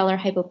 cerebellar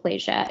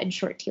hypoplasia, and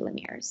short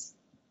telomeres.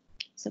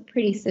 So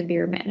pretty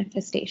severe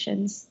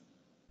manifestations.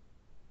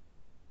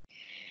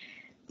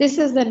 This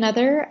is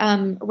another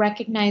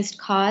recognized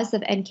cause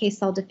of NK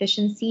cell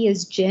deficiency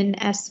is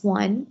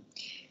GIN-S1.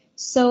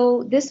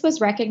 So this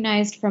was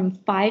recognized from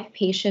 5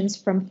 patients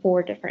from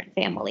 4 different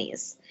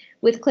families,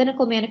 with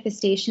clinical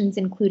manifestations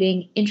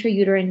including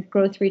intrauterine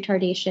growth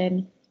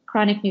retardation,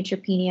 chronic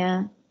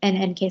neutropenia,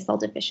 and NK cell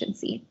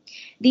deficiency.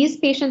 These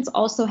patients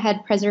also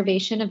had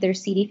preservation of their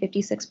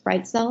CD56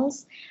 bright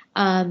cells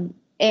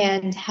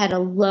and had a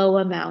low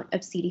amount of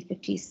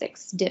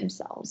CD56 dim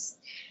cells.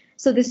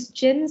 So this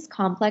GINS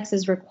complex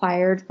is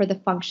required for the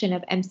function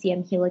of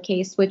MCM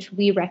helicase, which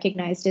we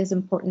recognized is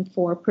important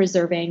for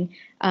preserving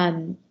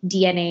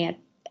DNA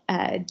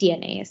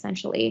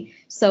essentially.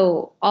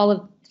 So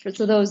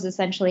those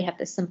essentially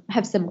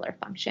have similar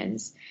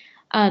functions.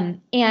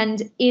 And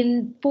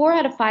in 4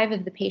 out of 5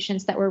 of the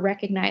patients that were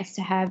recognized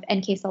to have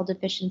NK cell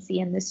deficiency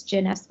and this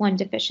GIN-S1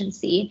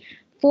 deficiency,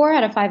 4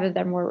 out of 5 of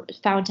them were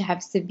found to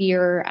have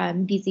severe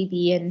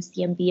VZV and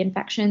CMV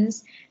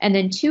infections, and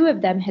then 2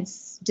 of them had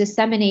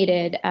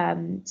disseminated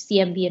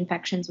CMV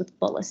infections with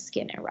bullous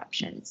skin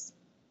eruptions.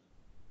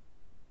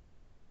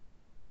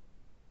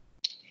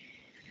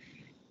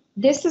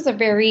 This is a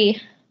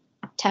very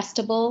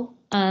testable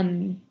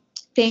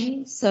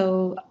thing,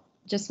 so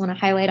just want to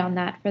highlight on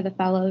that for the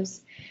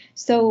fellows.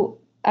 So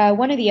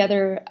one of the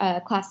other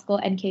classical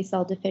NK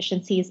cell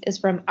deficiencies is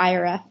from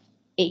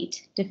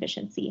IRF8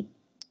 deficiency.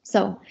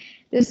 So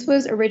this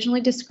was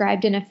originally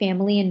described in a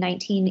family in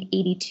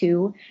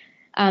 1982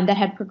 that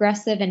had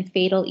progressive and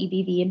fatal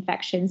EBV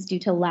infections due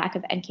to lack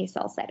of NK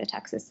cell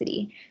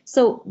cytotoxicity.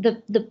 So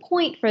the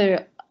point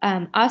for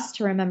us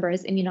to remember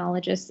as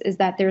immunologists is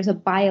that there's a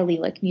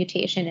biallelic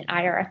mutation in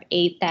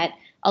IRF8 that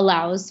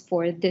allows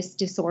for this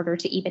disorder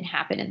to even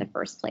happen in the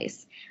first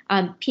place.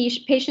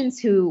 Patients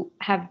who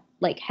have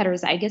like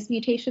heterozygous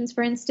mutations,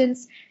 for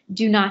instance,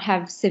 do not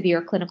have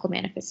severe clinical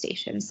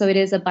manifestations. So it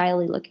is a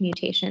biallelic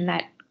mutation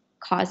that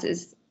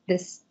causes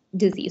this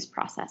disease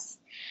process.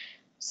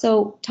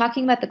 So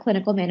talking about the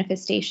clinical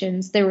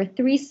manifestations, there were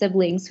 3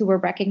 siblings who were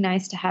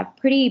recognized to have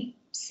pretty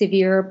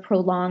severe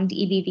prolonged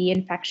EBV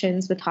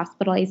infections with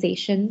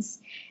hospitalizations,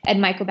 and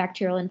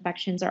mycobacterial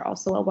infections are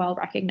also a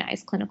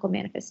well-recognized clinical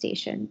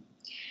manifestation.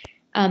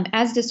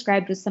 As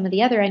described with some of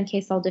the other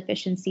NK cell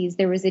deficiencies,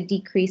 there was a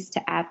decrease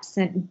to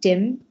absent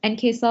dim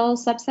NK cell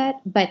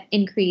subset, but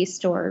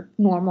increased or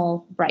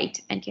normal bright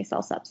NK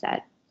cell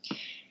subset.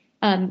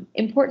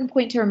 Important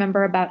point to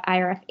remember about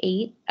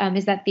IRF8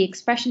 is that the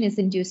expression is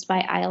induced by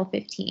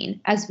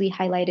IL-15. As we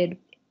highlighted,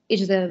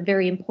 it is a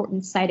very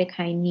important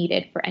cytokine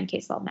needed for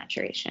NK cell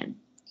maturation.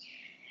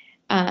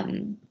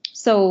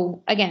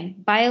 So again,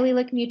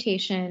 biallelic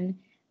mutation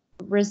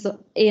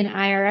in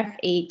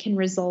IRF8 can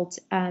result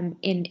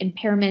in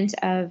impairment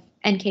of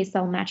NK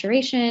cell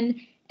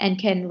maturation and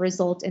can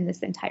result in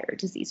this entire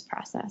disease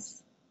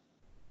process.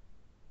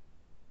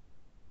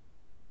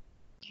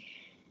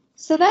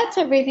 So that's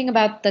everything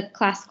about the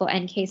classical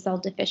NK cell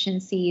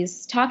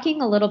deficiencies.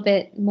 Talking a little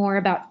bit more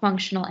about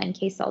functional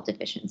NK cell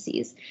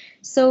deficiencies.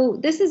 So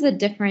this is a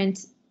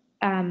different,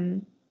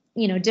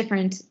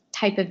 different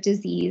type of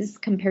disease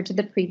compared to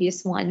the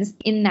previous ones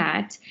in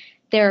that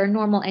there are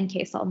normal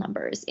NK cell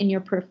numbers in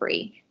your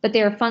periphery, but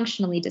they are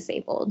functionally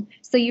disabled.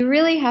 So you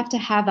really have to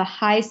have a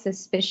high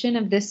suspicion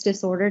of this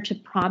disorder to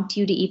prompt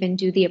you to even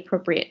do the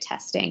appropriate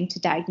testing to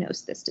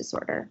diagnose this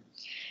disorder.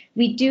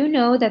 We do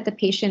know that the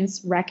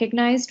patients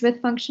recognized with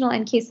functional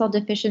NK cell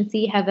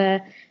deficiency have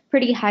a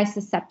pretty high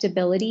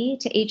susceptibility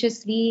to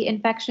HSV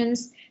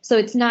infections. So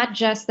it's not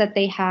just that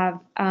they have,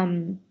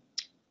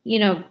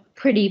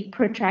 pretty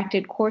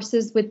protracted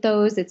courses with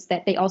those. It's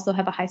that they also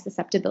have a high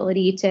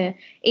susceptibility to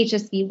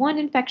HSV-1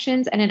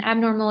 infections and an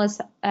abnormal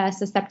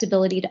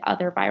susceptibility to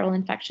other viral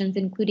infections,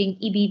 including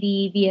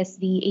EBV,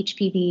 VSV,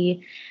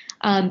 HPV.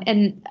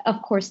 And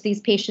of course,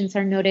 these patients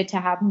are noted to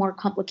have more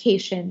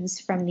complications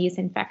from these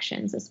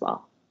infections as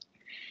well.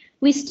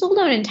 We still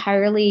don't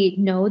entirely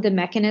know the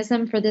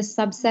mechanism for this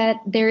subset.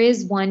 There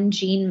is one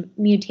gene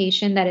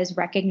mutation that is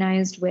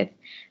recognized with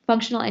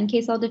functional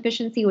NK cell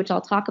deficiency, which I'll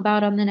talk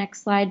about on the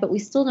next slide, but we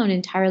still don't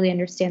entirely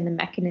understand the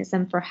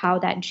mechanism for how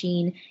that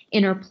gene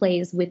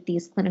interplays with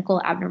these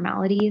clinical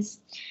abnormalities.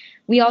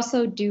 We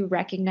also do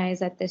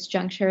recognize at this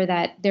juncture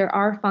that there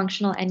are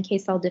functional NK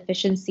cell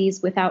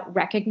deficiencies without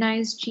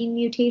recognized gene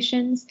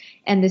mutations,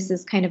 and this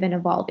is kind of an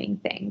evolving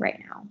thing right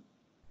now.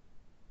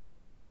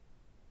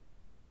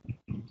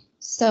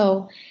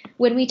 So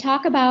when we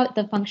talk about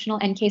the functional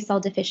NK cell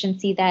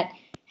deficiency that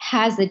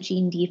has a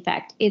gene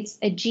defect, it's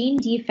a gene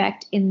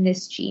defect in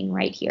this gene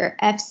right here,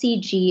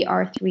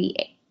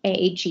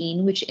 FCGR3A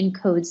gene, which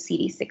encodes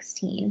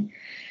CD16.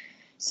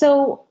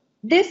 So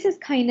this is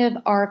kind of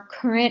our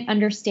current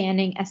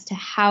understanding as to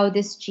how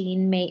this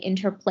gene may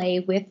interplay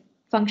with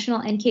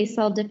functional NK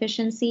cell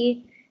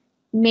deficiency.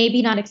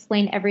 maybe not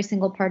explain every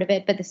single part of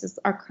it, but this is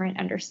our current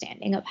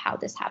understanding of how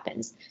this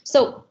happens.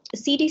 So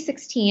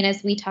CD16,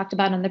 as we talked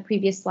about on the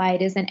previous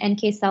slide, is an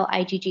NK cell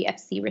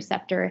IgG-Fc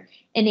receptor,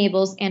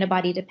 enables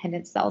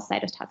antibody-dependent cell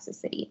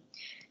cytotoxicity.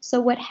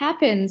 So what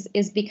happens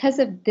is because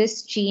of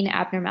this gene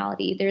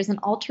abnormality, there's an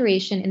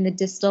alteration in the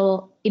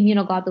distal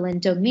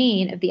immunoglobulin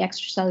domain of the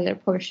extracellular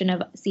portion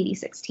of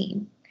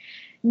CD16.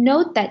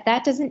 Note that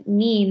that doesn't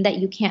mean that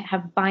you can't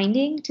have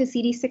binding to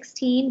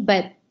CD16,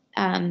 but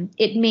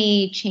it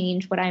may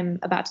change what I'm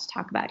about to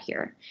talk about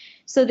here.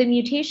 So the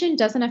mutation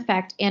doesn't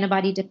affect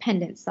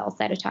antibody-dependent cell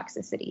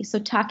cytotoxicity. So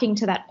talking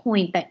to that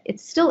point that you're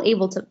still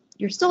able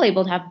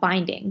to have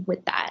binding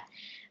with that,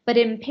 but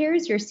it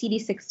impairs your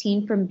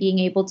CD16 from being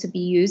able to be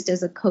used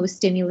as a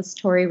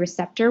co-stimulatory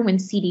receptor when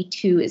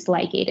CD2 is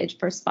ligated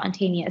for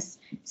spontaneous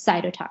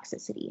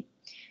cytotoxicity.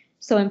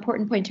 So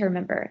important point to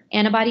remember,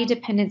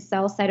 antibody-dependent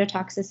cell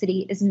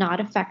cytotoxicity is not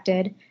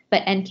affected,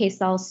 but NK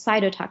cell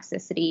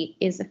cytotoxicity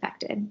is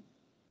affected.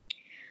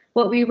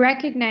 What we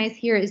recognize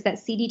here is that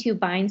CD2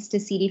 binds to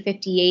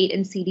CD58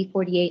 and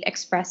CD48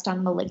 expressed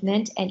on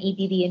malignant and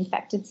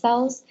EBV-infected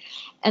cells,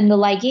 and the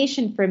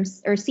ligation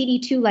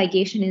CD2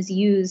 ligation is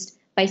used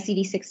by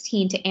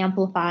CD16 to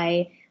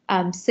amplify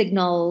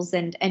signals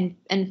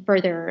and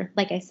further,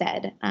 like I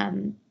said,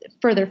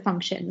 further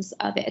functions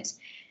of it.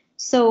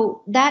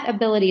 So that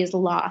ability is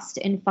lost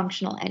in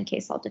functional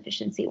NK cell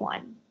deficiency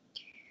 1.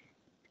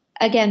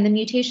 Again, the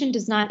mutation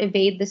does not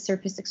evade the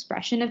surface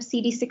expression of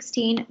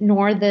CD16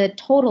 nor the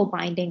total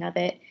binding of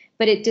it,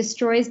 but it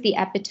destroys the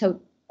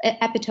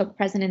epitope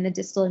present in the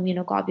distal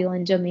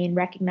immunoglobulin domain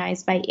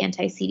recognized by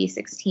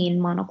anti-CD16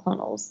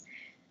 monoclonals,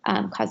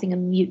 causing a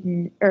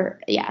mutant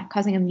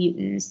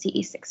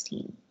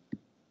CD16.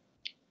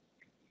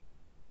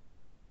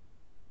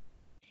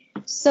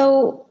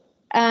 So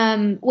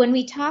when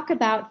we talk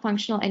about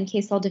functional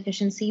NK cell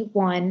deficiency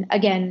 1,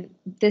 again,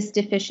 this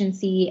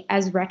deficiency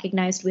as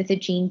recognized with a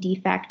gene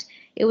defect,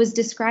 it was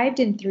described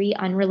in 3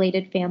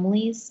 unrelated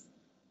families,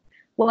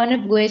 one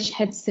of which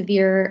had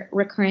severe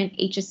recurrent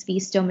HSV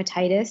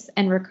stomatitis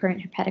and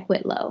recurrent hepatic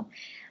whitlow.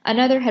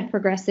 Another had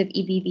progressive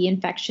EBV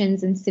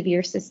infections and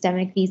severe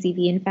systemic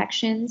VZV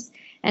infections.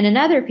 And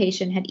another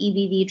patient had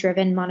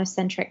EBV-driven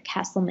monocentric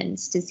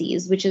Castleman's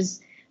disease, which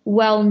is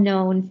well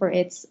known for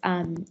its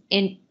lymph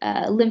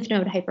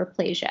node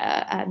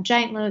hyperplasia,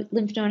 giant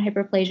lymph node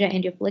hyperplasia,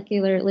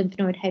 angiofollicular lymph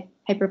node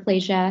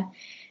hyperplasia.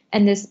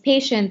 And this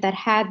patient that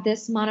had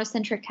this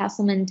monocentric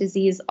Castleman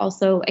disease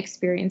also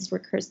experienced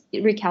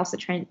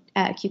recalcitrant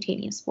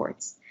cutaneous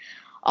warts.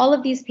 All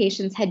of these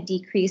patients had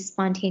decreased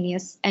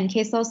spontaneous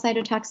NK cell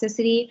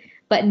cytotoxicity,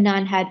 but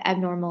none had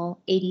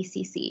abnormal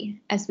ADCC,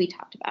 as we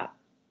talked about.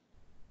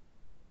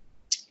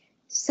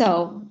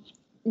 So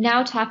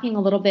now talking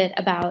a little bit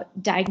about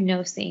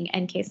diagnosing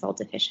NK cell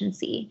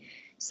deficiency.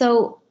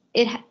 So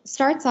it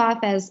starts off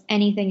as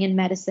anything in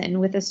medicine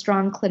with a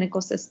strong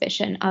clinical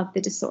suspicion of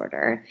the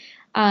disorder,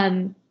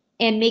 and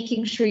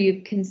making sure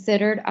you've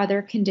considered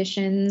other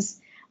conditions,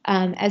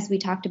 as we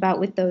talked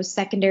about with those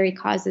secondary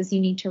causes you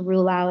need to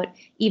rule out,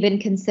 even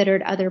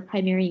considered other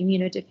primary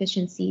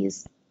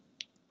immunodeficiencies.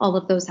 All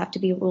of those have to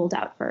be ruled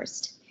out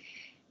first.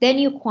 Then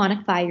you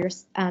quantify your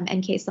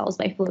NK cells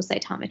by flow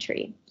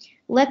cytometry.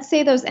 Let's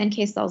say those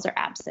NK cells are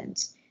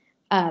absent.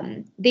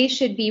 They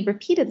should be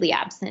repeatedly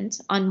absent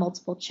on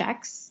multiple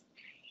checks.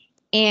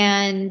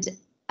 And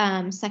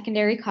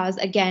secondary cause,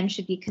 again,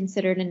 should be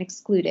considered and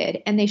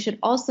excluded. And they should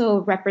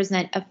also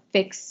represent a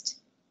fixed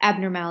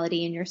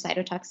abnormality in your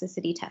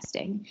cytotoxicity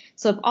testing.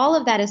 So if all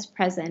of that is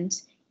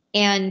present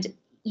and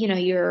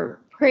you're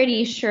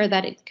pretty sure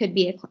that it could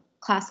be a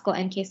classical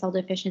NK cell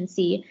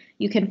deficiency,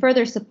 you can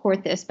further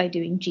support this by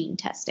doing gene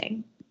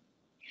testing.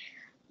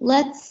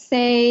 Let's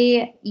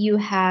say you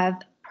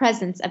have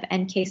presence of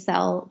NK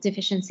cell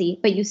deficiency,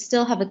 but you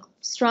still have a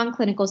strong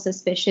clinical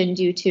suspicion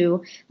due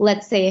to,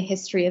 let's say, a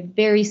history of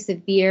very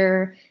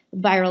severe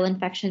viral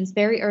infections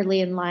very early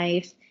in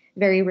life,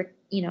 very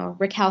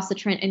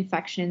recalcitrant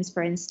infections,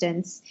 for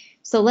instance.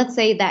 So let's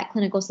say that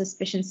clinical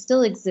suspicion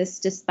still exists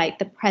despite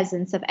the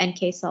presence of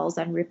NK cells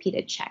on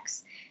repeated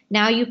checks.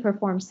 Now you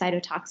perform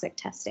cytotoxic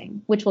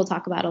testing, which we'll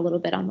talk about a little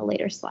bit on the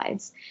later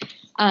slides.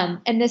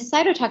 And this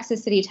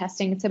cytotoxicity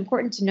testing, it's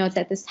important to note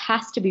that this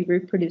has to be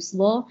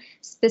reproducible.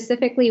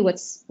 Specifically,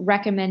 what's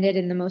recommended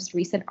in the most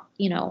recent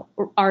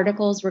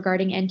articles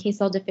regarding NK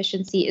cell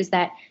deficiency is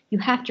that you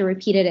have to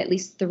repeat it at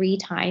least 3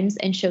 times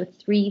and show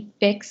 3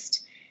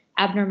 fixed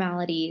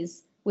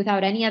abnormalities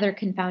without any other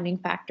confounding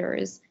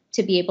factors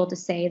to be able to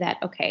say that,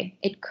 okay,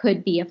 it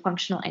could be a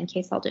functional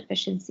NK cell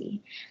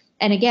deficiency.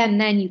 And again,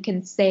 then you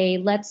can say,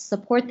 let's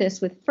support this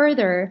with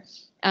further,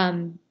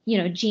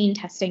 gene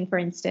testing, for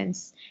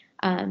instance.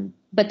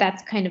 But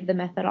that's kind of the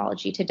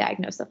methodology to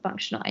diagnose a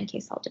functional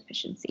NK cell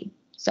deficiency.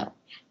 So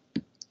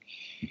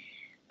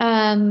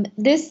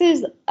this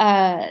is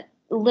a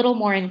little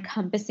more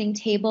encompassing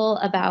table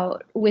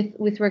about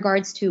with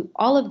regards to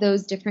all of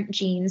those different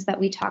genes that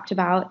we talked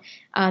about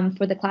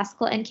for the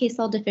classical NK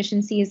cell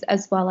deficiencies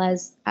as well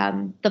as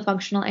the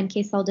functional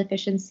NK cell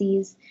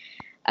deficiencies.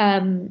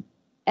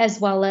 as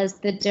well as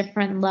the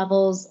different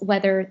levels,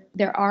 whether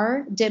there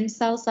are dim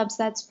cell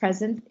subsets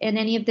present in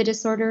any of the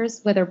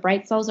disorders, whether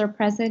bright cells are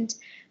present,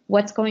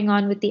 what's going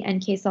on with the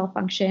NK cell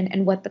function,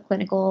 and what the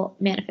clinical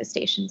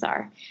manifestations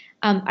are.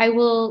 I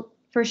will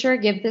for sure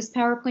give this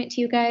PowerPoint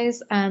to you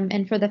guys,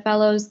 and for the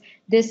fellows,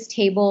 this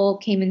table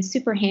came in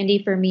super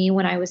handy for me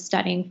when I was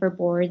studying for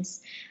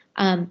boards.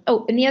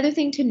 Oh, and the other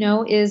thing to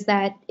know is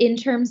that in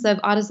terms of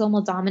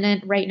autosomal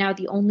dominant, right now,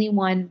 the only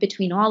one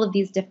between all of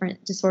these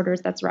different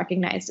disorders that's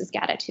recognized is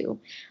GATA2.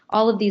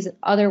 All of these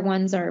other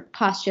ones are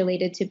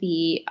postulated to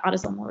be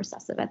autosomal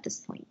recessive at this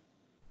point.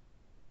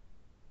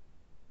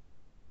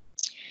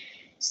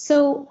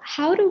 So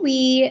how do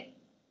we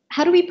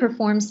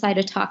perform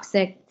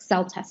cytotoxic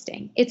cell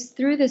testing? It's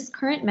through this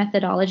current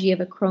methodology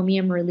of a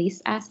chromium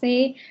release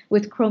assay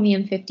with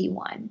chromium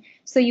 51.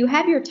 So you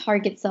have your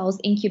target cells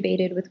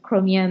incubated with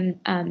chromium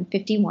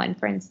 51,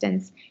 for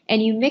instance,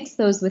 and you mix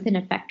those with an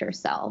effector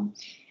cell,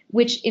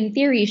 which in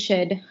theory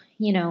should,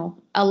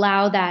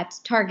 allow that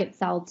target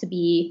cell to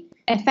be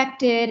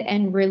affected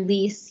and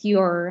release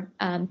your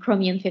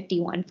chromium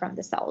 51 from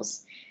the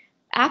cells.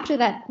 After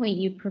that point,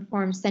 you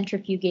perform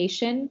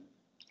centrifugation,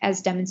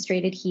 as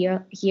demonstrated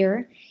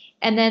here.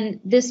 And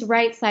then this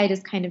right side is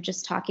kind of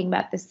just talking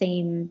about the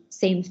same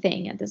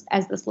thing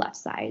as this left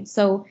side.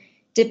 So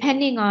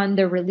depending on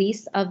the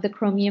release of the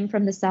chromium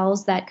from the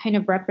cells, that kind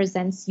of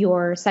represents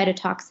your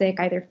cytotoxic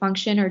either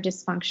function or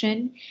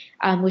dysfunction,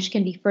 which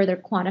can be further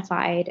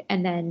quantified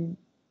and then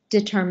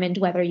determined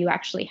whether you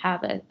actually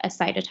have a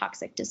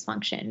cytotoxic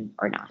dysfunction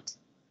or not.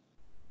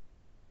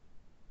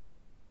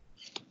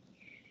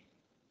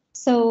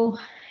 So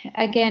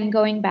again,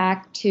 going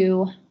back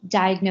to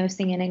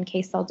diagnosing an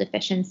NK cell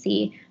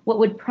deficiency, what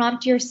would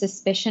prompt your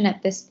suspicion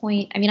at this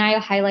point? I mean, I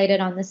highlighted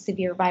on the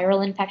severe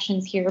viral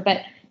infections here,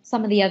 but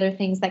some of the other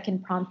things that can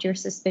prompt your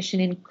suspicion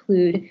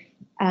include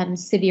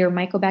severe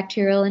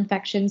mycobacterial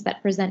infections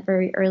that present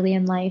very early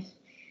in life,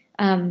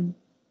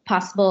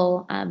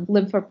 possible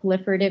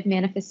lymphoproliferative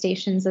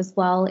manifestations as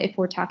well, if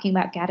we're talking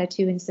about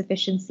GATA2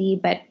 insufficiency.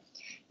 But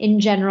in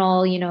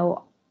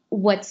general,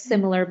 what's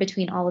similar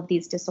between all of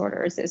these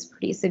disorders is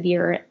pretty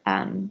severe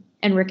and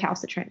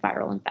recalcitrant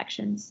viral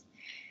infections.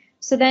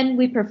 So then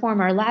we perform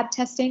our lab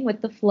testing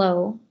with the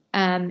flow.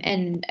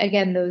 And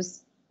again,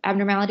 those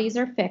abnormalities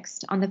are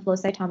fixed on the flow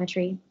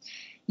cytometry.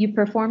 You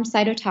perform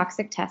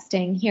cytotoxic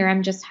testing. Here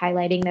I'm just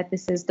highlighting that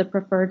this is the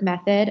preferred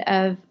method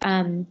of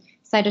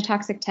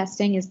cytotoxic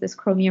testing, is this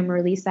chromium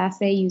release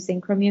assay using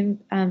chromium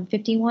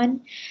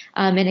 51.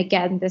 And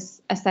again,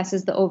 this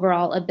assesses the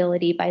overall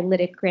ability by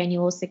lytic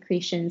granule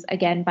secretions,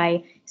 again,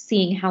 by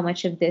seeing how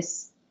much of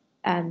this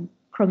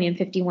chromium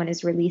 51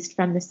 is released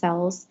from the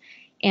cells.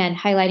 And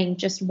highlighting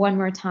just one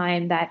more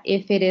time that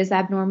if it is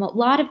abnormal, a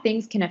lot of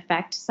things can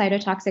affect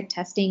cytotoxic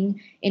testing,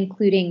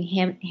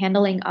 including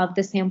handling of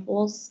the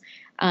samples,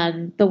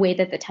 the way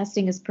that the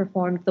testing is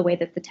performed, the way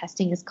that the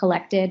testing is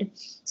collected.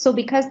 So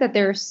because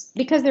there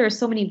are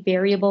so many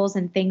variables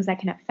and things that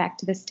can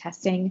affect this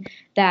testing,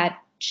 that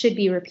should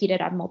be repeated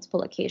on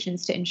multiple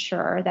occasions to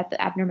ensure that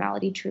the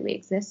abnormality truly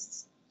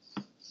exists.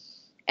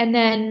 And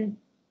then,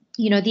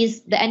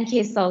 the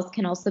NK cells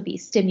can also be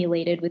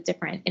stimulated with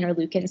different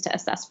interleukins to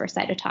assess for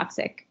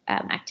cytotoxic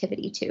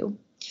activity too.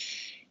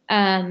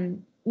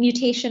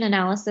 Mutation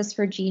analysis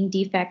for gene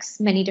defects,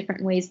 many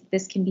different ways that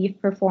this can be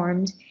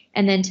performed,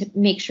 and then to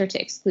make sure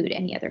to exclude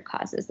any other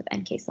causes of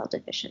NK cell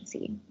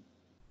deficiency.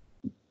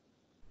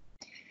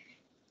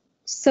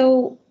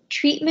 So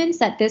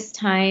treatments at this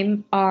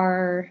time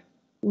are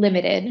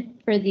limited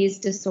for these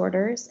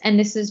disorders, and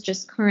this is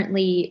just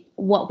currently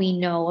what we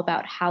know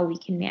about how we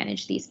can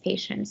manage these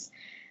patients.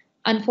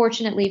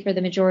 Unfortunately, for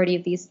the majority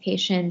of these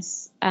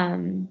patients,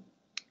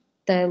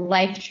 the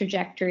life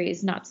trajectory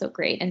is not so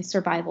great and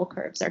survival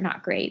curves are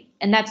not great.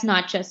 And that's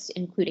not just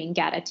including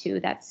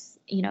GATA2, that's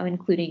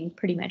including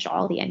pretty much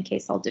all the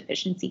NK cell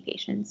deficiency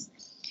patients.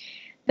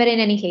 But in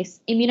any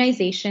case,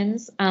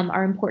 immunizations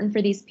are important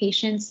for these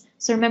patients.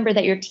 So remember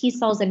that your T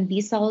cells and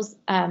B cells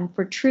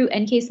for true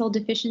NK cell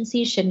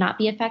deficiency should not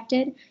be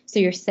affected. So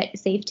you're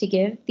safe to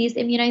give these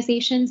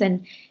immunizations,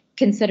 and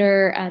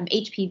consider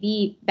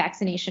HPV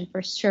vaccination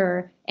for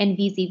sure and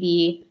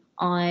VZV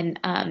on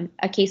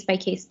a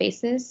case-by-case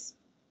basis.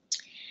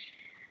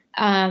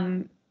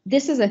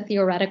 This is a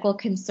theoretical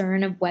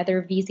concern of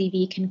whether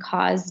VZV can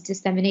cause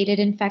disseminated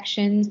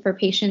infections for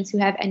patients who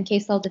have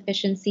NK cell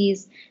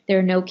deficiencies. There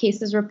are no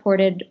cases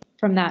reported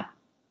from that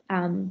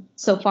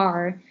so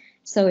far,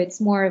 so it's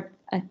more of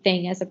a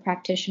thing as a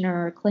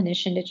practitioner or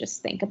clinician to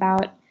just think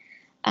about.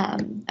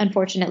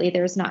 Unfortunately,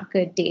 there's not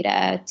good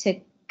data to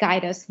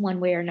guide us one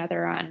way or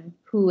another on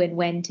who and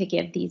when to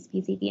give these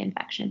VZV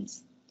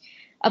infections.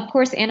 Of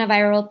course,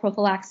 antiviral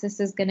prophylaxis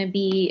is going to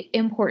be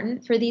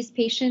important for these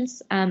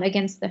patients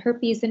against the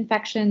herpes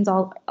infections,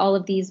 all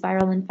of these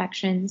viral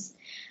infections.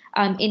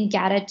 In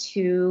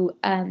GATA2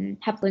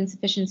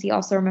 haploinsufficiency,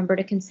 also remember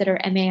to consider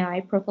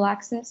MAI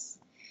prophylaxis.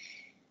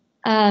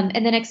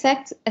 And then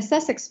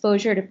assess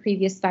exposure to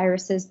previous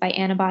viruses by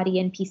antibody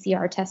and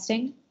PCR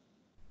testing.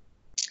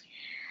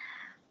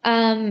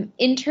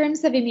 In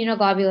terms of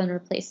immunoglobulin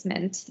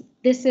replacement,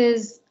 this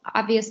is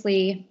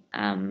obviously,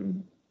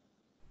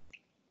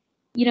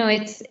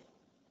 it's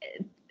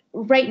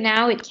right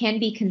now it can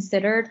be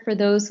considered for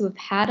those who have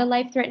had a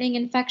life-threatening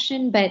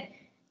infection, but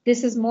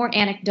this is more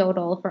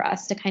anecdotal for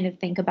us to kind of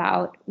think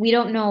about. We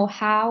don't know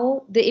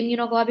how the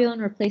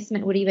immunoglobulin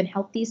replacement would even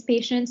help these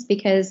patients,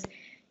 because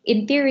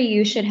in theory,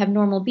 you should have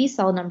normal B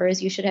cell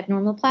numbers, you should have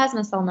normal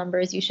plasma cell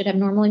numbers, you should have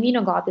normal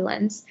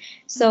immunoglobulins.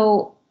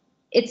 So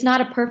it's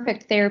not a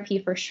perfect therapy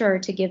for sure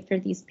to give for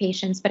these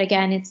patients, but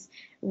again, it's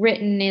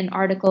written in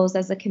articles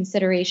as a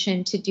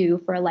consideration to do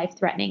for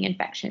life-threatening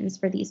infections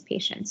for these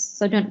patients.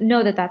 So don't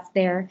know that that's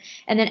there.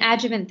 And then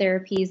adjuvant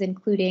therapies,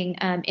 including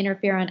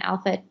interferon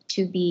alpha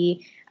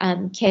 2b,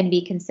 can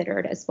be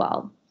considered as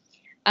well.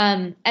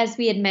 As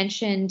we had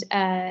mentioned,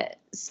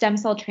 stem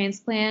cell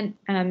transplant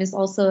is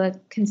also a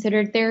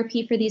considered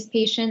therapy for these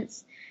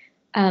patients.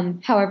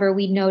 However,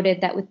 we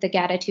noted that with the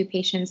GATA2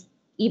 patients,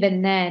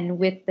 even then,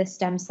 with the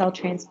stem cell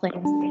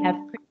transplants, they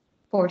have pretty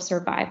poor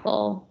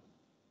survival.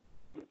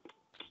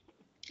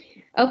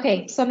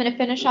 Okay, so I'm going to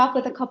finish off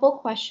with a couple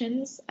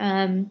questions.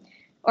 Or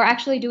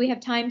actually, do we have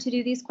time to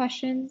do these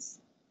questions?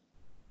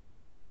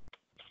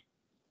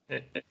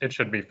 It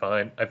should be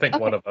fine. I think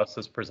one of us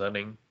is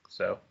presenting,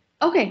 so.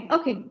 Okay,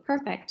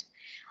 perfect.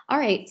 All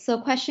right, so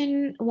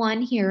question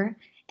 1 here.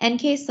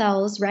 NK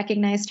cells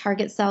recognize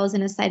target cells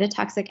in a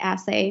cytotoxic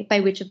assay by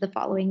which of the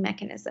following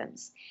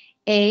mechanisms?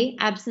 A,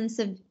 absence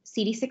of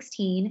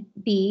CD16,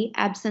 B,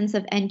 absence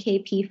of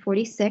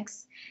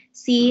NKp46,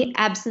 C,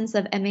 absence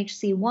of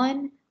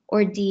MHC1,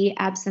 or D,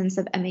 absence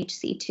of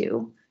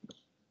MHC2?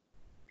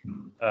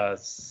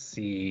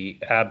 C,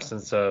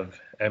 absence of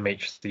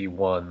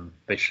MHC1,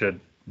 they should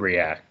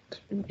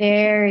react.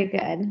 Very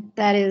good.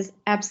 That is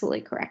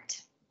absolutely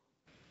correct.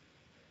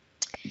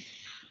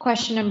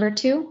 Question number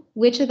 2,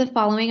 which of the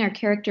following are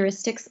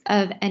characteristics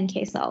of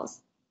NK cells?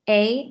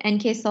 A,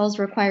 NK cells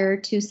require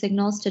 2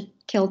 signals to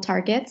kill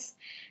targets.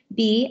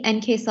 B,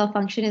 NK cell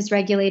function is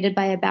regulated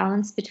by a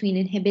balance between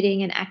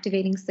inhibiting and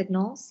activating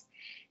signals.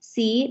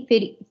 C,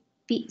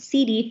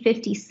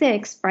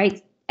 CD56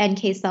 bright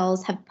NK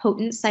cells have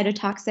potent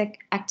cytotoxic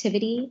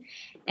activity.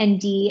 And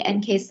D,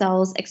 NK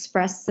cells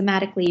express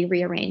somatically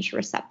rearranged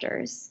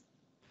receptors.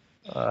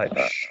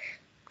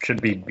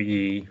 Should be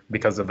B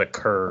because of the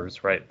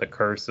KERS, right? The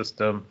KERS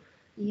system.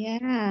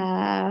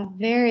 Yeah,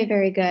 very,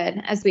 very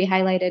good. As we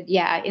highlighted,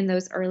 in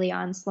those early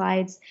on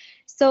slides.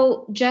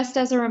 So just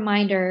as a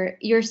reminder,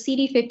 your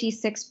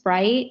CD56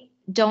 bright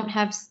don't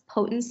have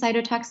potent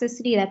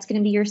cytotoxicity. That's going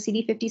to be your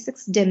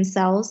CD56 dim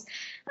cells.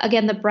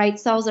 Again, the bright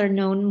cells are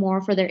known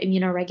more for their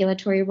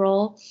immunoregulatory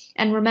role.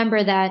 And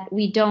remember that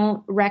we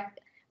don't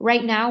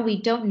right now,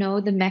 we don't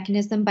know the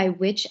mechanism by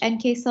which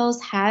NK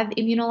cells have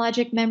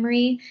immunologic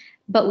memory,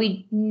 but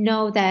we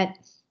know that,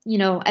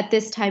 at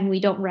this time, we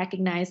don't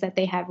recognize that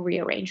they have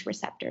rearranged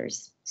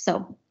receptors.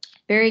 So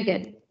very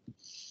good.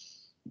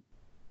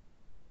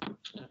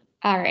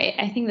 All right,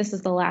 I think this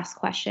is the last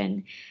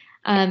question.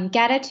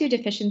 GATA2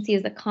 deficiency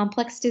is a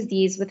complex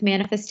disease with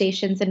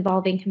manifestations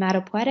involving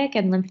hematopoietic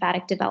and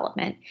lymphatic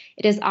development.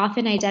 It is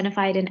often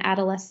identified in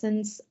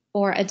adolescence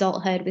or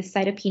adulthood with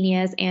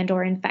cytopenias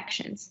and/or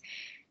infections.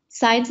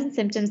 Signs and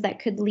symptoms that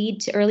could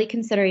lead to early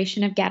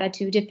consideration of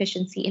GATA2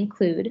 deficiency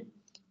include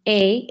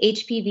A,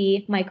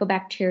 HPV,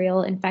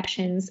 mycobacterial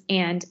infections,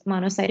 and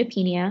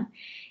monocytopenia.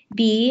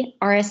 B,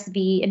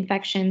 RSV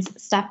infections,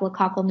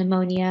 staphylococcal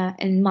pneumonia,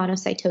 and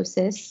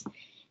monocytosis.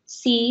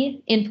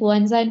 C,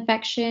 influenza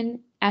infection,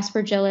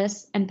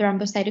 aspergillus, and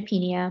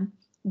thrombocytopenia.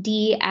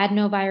 D,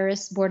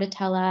 adenovirus,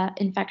 bordetella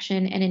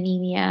infection and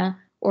anemia.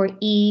 Or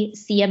E,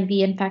 CMV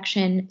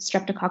infection,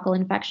 streptococcal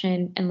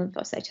infection, and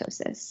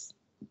lymphocytosis.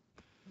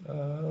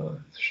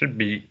 Should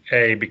be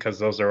A because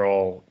those are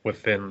all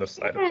within the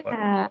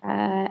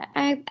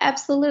cytoplasm.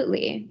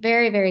 Absolutely.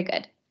 Very, very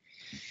good.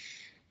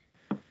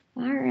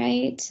 All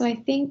right. So I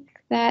think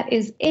that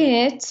is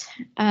it.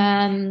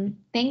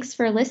 Thanks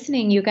for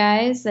listening, you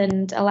guys,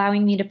 and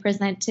allowing me to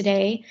present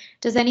today.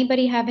 Does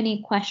anybody have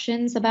any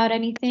questions about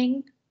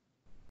anything?